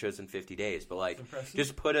 100 shows in 50 days, but like, impressive.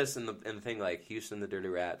 just put us in the thing like Houston, the Dirty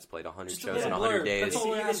Rats played 100 Just a shows in little 100 blurb. days. That's It all should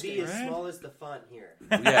we're even asking. be as Right. small as the font here.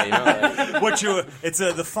 Yeah, you know, like, It's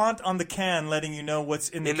the font on the can letting you know what's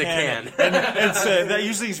in the In the can. can. And it's that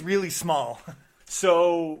usually is really small.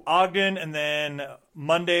 So Ogden, and then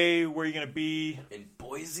Monday, where are you going to be? in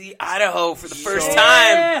Boise, Idaho, for the first So-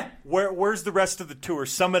 time. Where's the rest of the tour?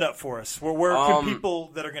 Sum it up for us. Where can people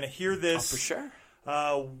that are going to hear this? For sure.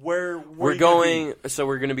 Where We're you gonna be? going. So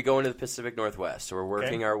we're going to be going to the Pacific Northwest. So we're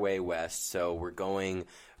working Okay. our way west. So we're doing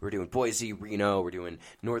Boise, Reno. We're doing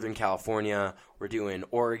Northern California. We're doing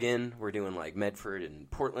Oregon. We're doing like Medford and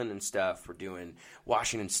Portland and stuff. We're doing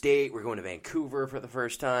Washington State. We're going to Vancouver for the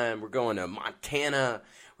first time. We're going to Montana.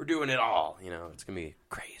 We're doing it all. You know, it's going to be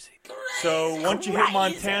crazy. So once you hit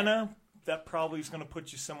Montana, that probably is going to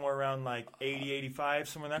put you somewhere around like 80, 85,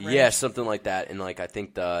 somewhere in that range. Yeah, something like that. And like I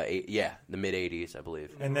think the mid 80s, I believe.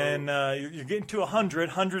 And then you're getting to 100.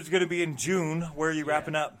 100's going to be in June. Where are you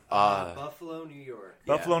wrapping up? Buffalo, New York.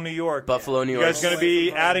 Buffalo, New York. Buffalo, New You York. guys going to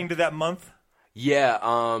be adding to that month? Yeah,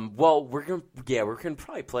 well, we're gonna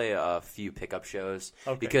probably play a few pickup shows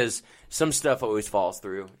because some stuff always falls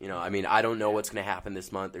through. You know, I mean, I don't know what's gonna happen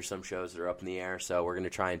this month. There's some shows that are up in the air, so we're gonna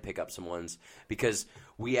try and pick up some ones because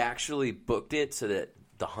we actually booked it so that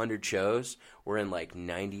the 100 shows were in like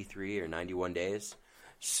 93 or 91 days,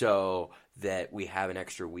 so that we have an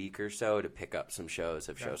extra week or so to pick up some shows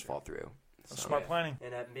if shows fall through. So, Smart planning.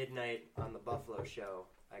 And at midnight on the Buffalo show,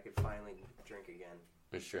 I could finally drink again.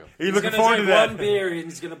 it's true. Are you He's looking gonna forward to drink that? one beer and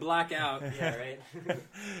he's gonna black out. Yeah, right?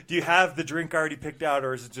 Do you have the drink already picked out,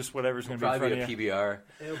 or is it just whatever's going to be in Probably front be of a you? PBR.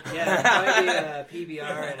 Yeah, probably a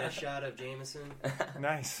PBR and a shot of Jameson.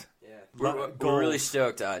 Nice. Yeah. We're really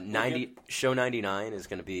stoked. 99 is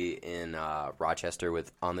going to be in Rochester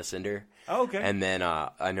with On the Cinder. Oh, okay. And then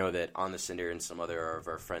I know that On the Cinder and some other of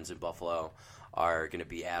our friends in Buffalo are going to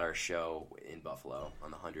be at our show in Buffalo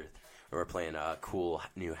on the 100th. And we're playing a cool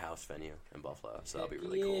new house venue in Buffalo, so that'll be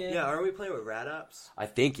really cool. Yeah, aren't we playing with Rat Ops? I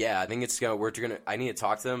think it's gonna. I need to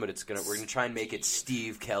talk to them, but we're gonna try and make it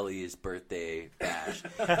Steve Kelly's birthday bash.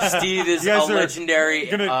 Steve is You a guys are legendary.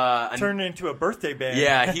 Going to an- turn it into a birthday band.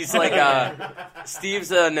 Yeah, he's like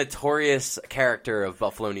Steve's a notorious character of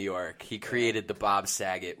Buffalo, New York. He created the Bob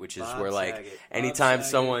Saget, which is Bob where like Saget. anytime Bob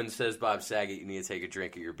Saget. someone says Bob Saget, you need to take a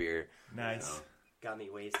drink of your beer. Nice. Got me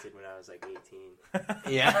wasted when I was like 18.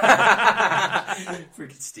 Yeah,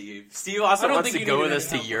 freaking Steve. Steve also I don't wants think to you go need with any us to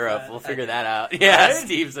help with Europe. that. We'll figure that out. Yeah, Right?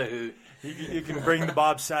 Steve's a hoot. You can bring the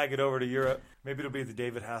Bob Saget over to Europe. Maybe it'll be the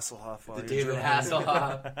David Hasselhoff. while you're David joining.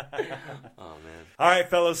 Hasselhoff. Oh man. All right,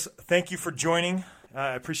 fellas. Thank you for joining. I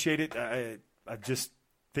appreciate it. I just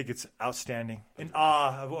think it's outstanding. In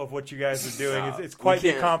awe of what you guys are doing. It's quite the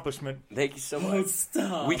can't- accomplishment. Thank you so much.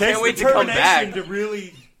 Stop. We Takes can't wait to come back. determination to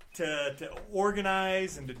really to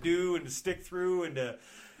organize and to do and to stick through and to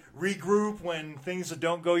regroup when things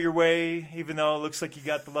don't go your way, even though it looks like you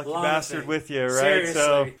got the lucky Lot of bastard things. with you, right? Seriously.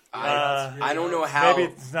 So I don't know how.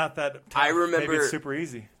 maybe it's not that tough. I remember- maybe it's super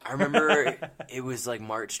easy. I remember it was like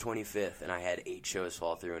March 25th, and I had 8 shows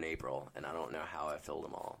fall through in April, and I don't know how I filled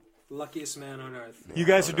them all. Luckiest man on earth. You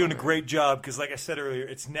guys are doing a great job because, like I said earlier,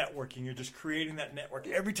 it's networking. You're just creating that network.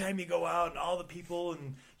 Every time you go out and all the people,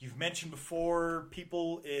 and you've mentioned before,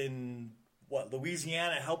 people in,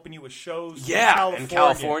 Louisiana helping you with shows. Yeah, in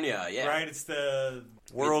California, yeah. Right? It's the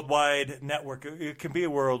worldwide network. It can be a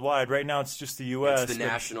worldwide. Right now it's just the U.S. It's the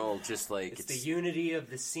national, just like... It's the unity of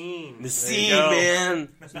the scene. The scene, man.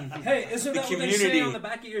 Hey, isn't that what they say community. on the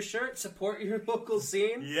back of your shirt? Support your local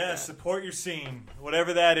scene? Yeah, support your scene.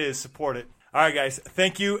 Whatever that is, support it. All right, guys.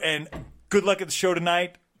 Thank you, and good luck at the show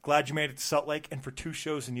tonight. Glad you made it to Salt Lake, and for 2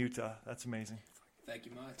 shows in Utah. That's amazing. Thank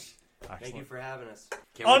you much. Excellent. Thank you for having us.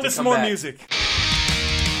 Can't wait On to come some more back. music.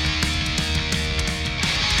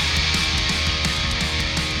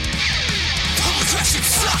 Progression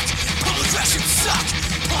suck. Progression suck.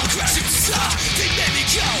 Progression suck. They made me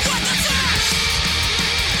go. What the fuck?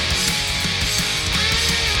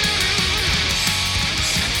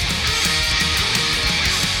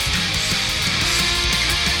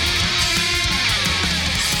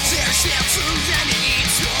 There's shampoo and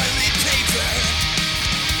toilet paper.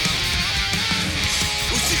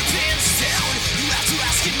 With your pants down, you have to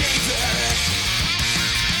ask a neighbor.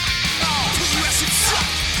 Oh, progression suck.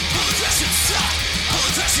 Progression suck.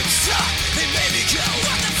 Progression suck. They made me go.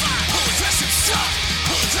 What the fuck? Progression suck.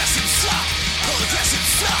 Progression suck. Progression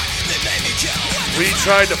suck. They made me go. What the We fuck?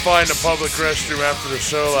 tried to find a public restroom after the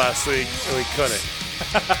show last week, and we couldn't.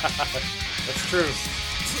 That's true.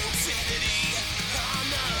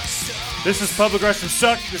 This is Public Restroom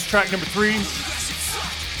Suck. This is track number 3.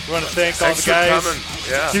 We want to thank all Thanks the for guys. coming.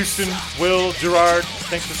 Yeah. Houston, Will, Gerard.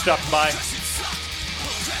 Thanks for stopping by.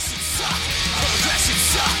 Progression suck. Progression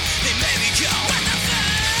suck. They made me go. What the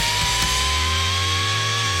fuck?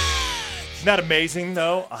 Isn't that amazing,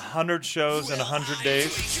 though? 100 shows in 100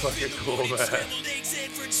 days. Fucking cool, man.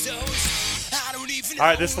 All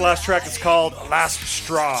right, this is the last track. It's called Last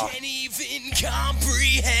Straw. Can't even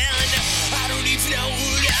comprehend. I don't even know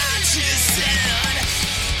what I just said.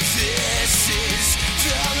 This is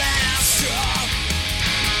the last straw.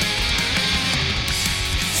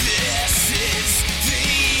 This is the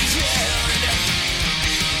end.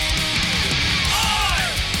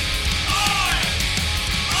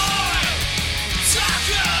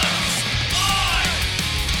 Tacos.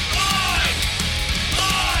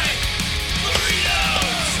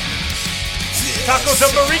 Burritos. Tacos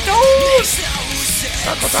and burritos.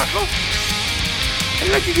 Taco, taco. I'd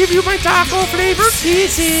like to give you my taco flavored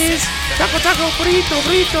pieces. Taco, taco, burrito,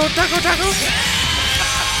 burrito, taco, taco.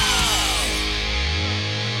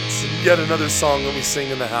 It's yet another song that we sing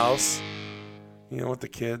in the house, with the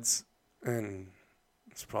kids, and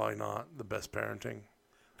it's probably not the best parenting,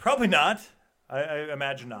 Probably not. I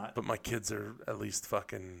imagine not. but my kids are at least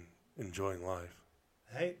fucking enjoying life.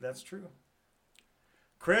 Hey, that's true.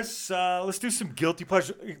 Chris, let's do some guilty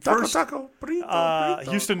pleasure. Taco, First, taco, burrito, burrito.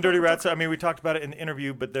 Houston Dirty Rats. I mean, we talked about it in the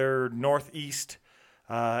interview, but they're northeast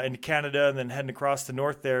into Canada and then heading across the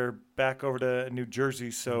north there back over to New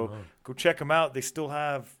Jersey. So go check them out. They still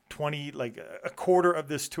have a quarter of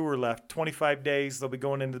this tour left, 25 days. They'll be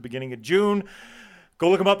going into the beginning of June.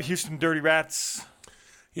 Go look them up, Houston Dirty Rats.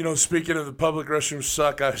 Speaking of the public restrooms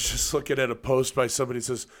suck, I was just looking at a post by somebody that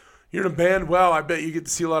says, "You're in a band? Wow, I bet you get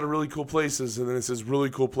to see a lot of really cool places." And then it says really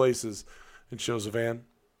cool places. It shows a van,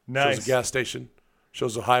 Nice. shows a gas station,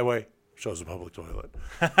 shows a highway, shows a public toilet.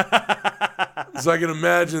 So I can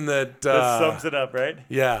imagine that. That sums it up, right?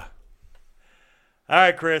 Yeah. All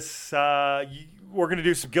right, Chris. We're going to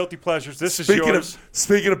do some guilty pleasures. This is Speaking yours.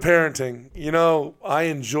 of parenting, I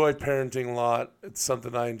enjoy parenting a lot. It's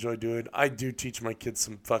something I enjoy doing. I do teach my kids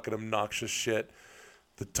some fucking obnoxious shit.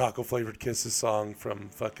 The Taco Flavored Kisses song from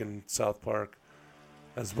fucking South Park,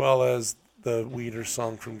 as well as the Wiener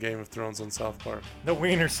song from Game of Thrones on South Park. The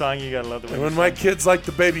Wiener song, you got to love the And Wiener when my kids like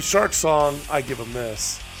the Baby Shark song, I give them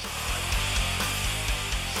this.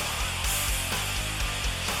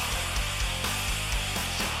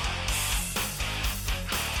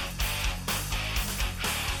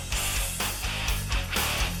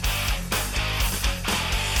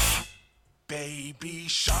 Baby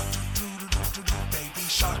shark, do-do-do-do-do-do, baby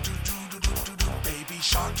shark, do-do-do-do-do-do, baby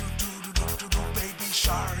shark, do-do-do-do-do-do, baby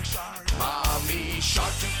shark. Mommy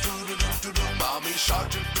shark, do-do-do-do-do, mommy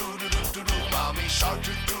shark, do-do-do-do-do, mommy shark,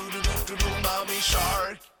 do-do-do-do-do, mommy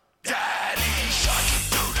shark. Daddy shark,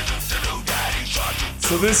 do-do-do-do-do, daddy shark.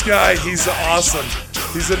 So this guy, he's awesome.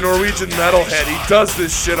 He's a Norwegian metalhead. He does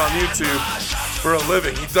this shit on YouTube for a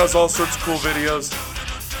living. He does all sorts of cool videos.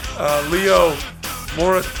 Leo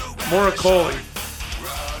Moracoli.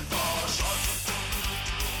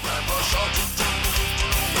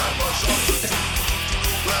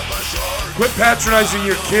 Quit patronizing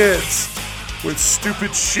your kids. with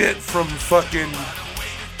stupid shit from fucking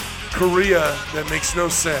Korea that makes no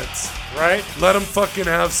sense. Right? Let them fucking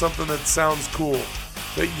have something that sounds cool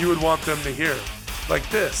that you would want them to hear. Like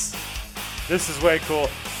this. This is way cool.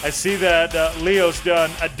 I see that Leo's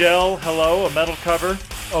done Adele, Hello, a metal cover.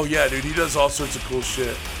 Oh yeah, dude, he does all sorts of cool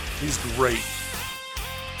shit. He's great.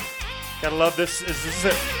 Gotta love this. Is this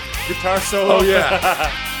a guitar solo? Oh yeah.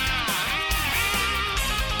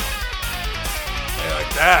 Hey,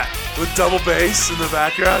 like that. With double bass in the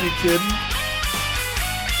background, you kidding?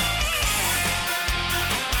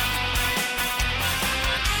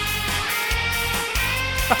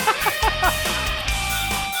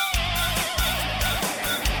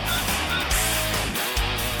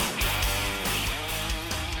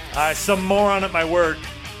 Some moron at my work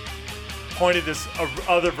pointed this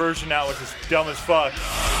other version out, which is dumb as fuck.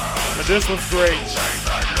 But this one's great.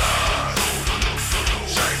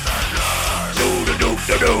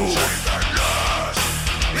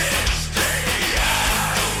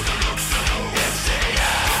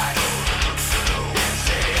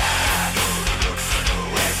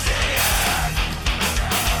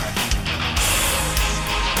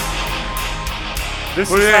 This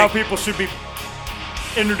is how people should be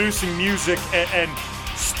introducing music and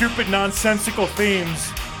stupid nonsensical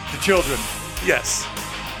themes to children. Yes.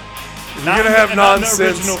 If Not you're gonna have not in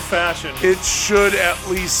nonsense, original fashion. it should at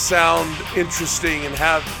least sound interesting and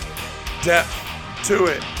have depth to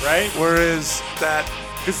it. Right? Whereas that,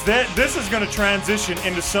 Because this is going to transition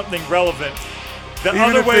into something relevant. The Even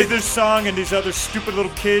other if way they- this song and these other stupid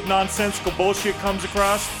little kid nonsensical bullshit comes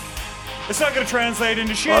across, it's not going to translate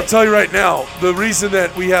into shit. I'll tell you right now, the reason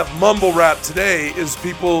that we have mumble rap today is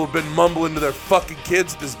people have been mumbling to their fucking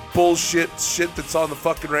kids this bullshit shit that's on the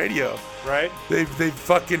fucking radio. Right? They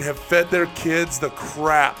fucking have fed their kids the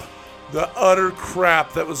crap, the utter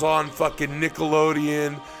crap that was on fucking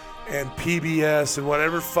Nickelodeon and PBS and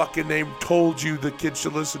whatever fucking they told you the kids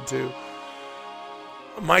should listen to.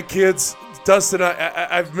 My kids, Dustin,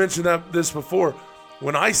 I've mentioned this before.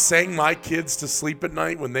 When I sang my kids to sleep at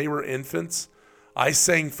night when they were infants, I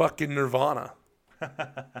sang fucking Nirvana.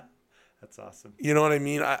 That's awesome. You know what I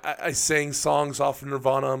mean? I sang songs off of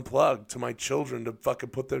Nirvana Unplugged to my children to fucking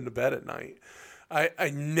put them to bed at night.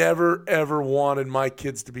 I never, ever wanted my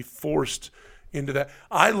kids to be forced into that.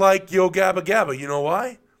 I like Yo Gabba Gabba. You know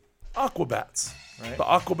why? Aquabats. Right. The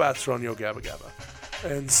Aquabats are on Yo Gabba Gabba.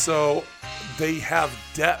 And so they have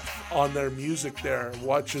depth on their music there,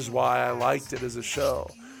 which is why I liked it as a show.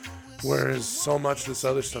 Whereas so much of this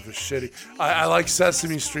other stuff is shitty. I like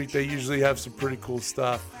Sesame Street. They usually have some pretty cool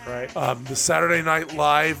stuff. Right. The Saturday Night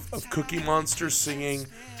Live of Cookie Monster singing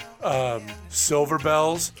Silver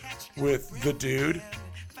Bells with the dude.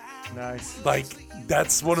 Nice. Like,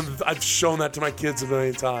 that's one of the, I've shown that to my kids a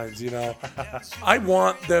million times, you know. I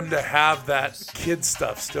want them to have that kid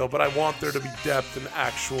stuff still, but I want there to be depth and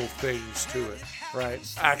actual things to it. Right.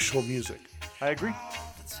 Actual music. I agree.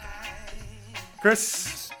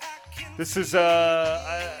 Chris, this is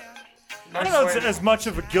I don't know it's as much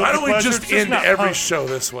of a guilty Why don't we pleasure. just It's end not every punk, show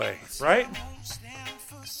this way? right?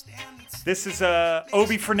 This is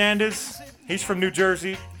Obi Fernandez. He's from New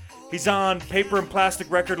Jersey. He's on Paper and Plastic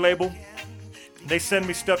record label. They send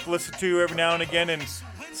me stuff to listen to every now and again, and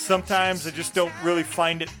sometimes I just don't really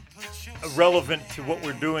find it relevant to what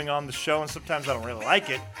we're doing on the show, and sometimes I don't really like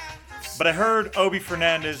it. But I heard Obi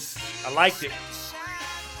Fernandez. I liked it.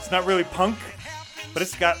 It's not really punk, but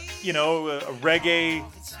it's got, you know, a reggae,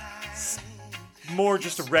 more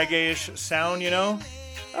just a reggae-ish sound, you know?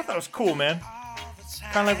 I thought it was cool, man.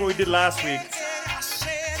 Kind of like what we did last week.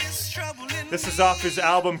 This is off his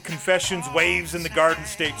album Confessions, Waves in the Garden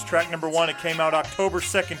States. Track number 1. It came out October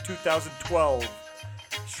 2nd, 2012.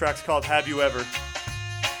 This track's called Have You Ever?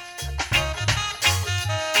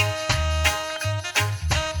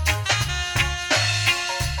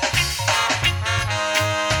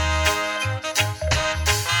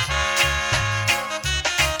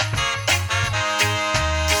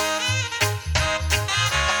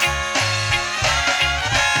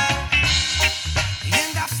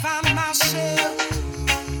 And I find myself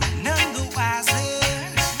none the wiser.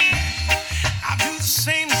 I do the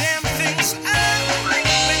same damn things when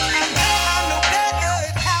I know better.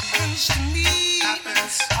 It happens to me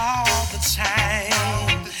all the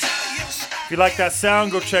time. Yes. If you like that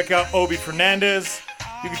sound, go check out Obi Fernandez.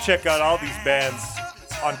 You can check out all these bands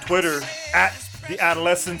on Twitter at The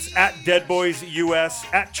Adolescents, at Dead Boys US,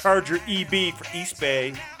 at Charger EB for East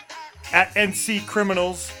Bay, at NC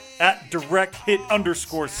Criminals, at Direct Hit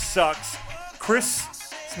 _sucks. Chris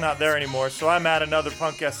is not there anymore, so I'm at another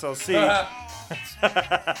Punk SLC.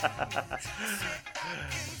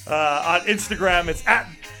 On Instagram, it's at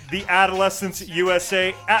The Adolescents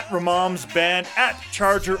USA, at Ramam's Band, at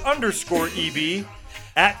Charger_EB,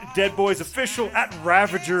 at Dead Boys Official, at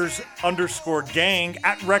Ravagers_Gang,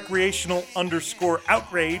 at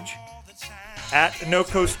Recreational_Outrage, at No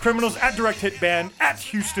Coast Criminals, at Direct Hit Band, at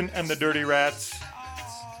Houston and the Dirty Rats.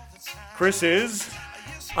 Chris is...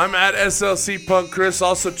 I'm at SLC Punk Chris.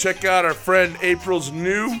 Also check out our friend April's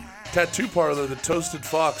new tattoo parlor, The Toasted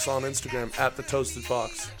Fox, on Instagram, at The Toasted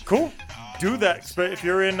Fox. Cool. Do that. If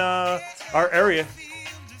you're in our area,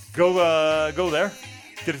 go there.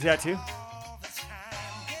 Get a tattoo.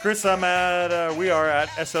 Chris, we are at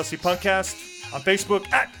SLC Punkcast on Facebook,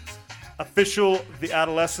 at Official The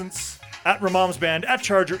Adolescents, at Ramam's Band, at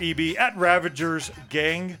Charger EB, at Ravagers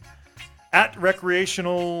Gang, at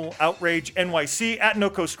Recreational Outrage NYC, at No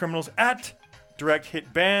Coast Criminals, at Direct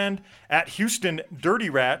Hit Band, at Houston Dirty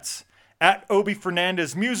Rats, at Obi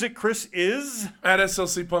Fernandez Music. Chris is... At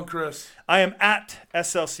SLC Punk Chris. I am at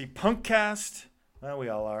SLC Punkcast. Well, we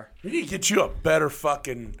all are. We need to get you a better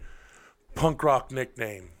fucking punk rock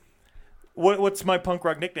nickname. What's my punk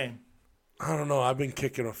rock nickname? I don't know. I've been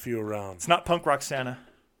kicking a few around. It's not Punk Rock Santa.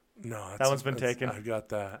 No. That one's been taken. I got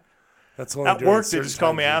that. That's only At work, they just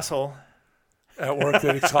call me asshole. At work,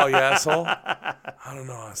 they call you asshole? I don't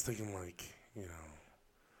know. I was thinking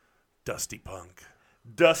Dusty Punk.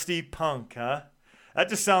 Dusty Punk, huh? That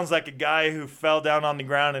just sounds like a guy who fell down on the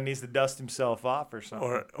ground and needs to dust himself off or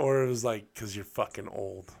something. Or it was like, because you're fucking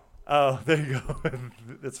old. Oh, there you go.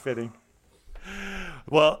 That's fitting.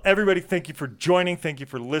 Well, everybody, thank you for joining. Thank you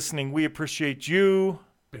for listening. We appreciate you.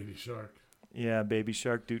 Baby Shark. Yeah, Baby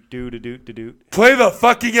Shark. Doot, doot, doot, doot, doot. Play the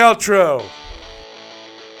fucking outro.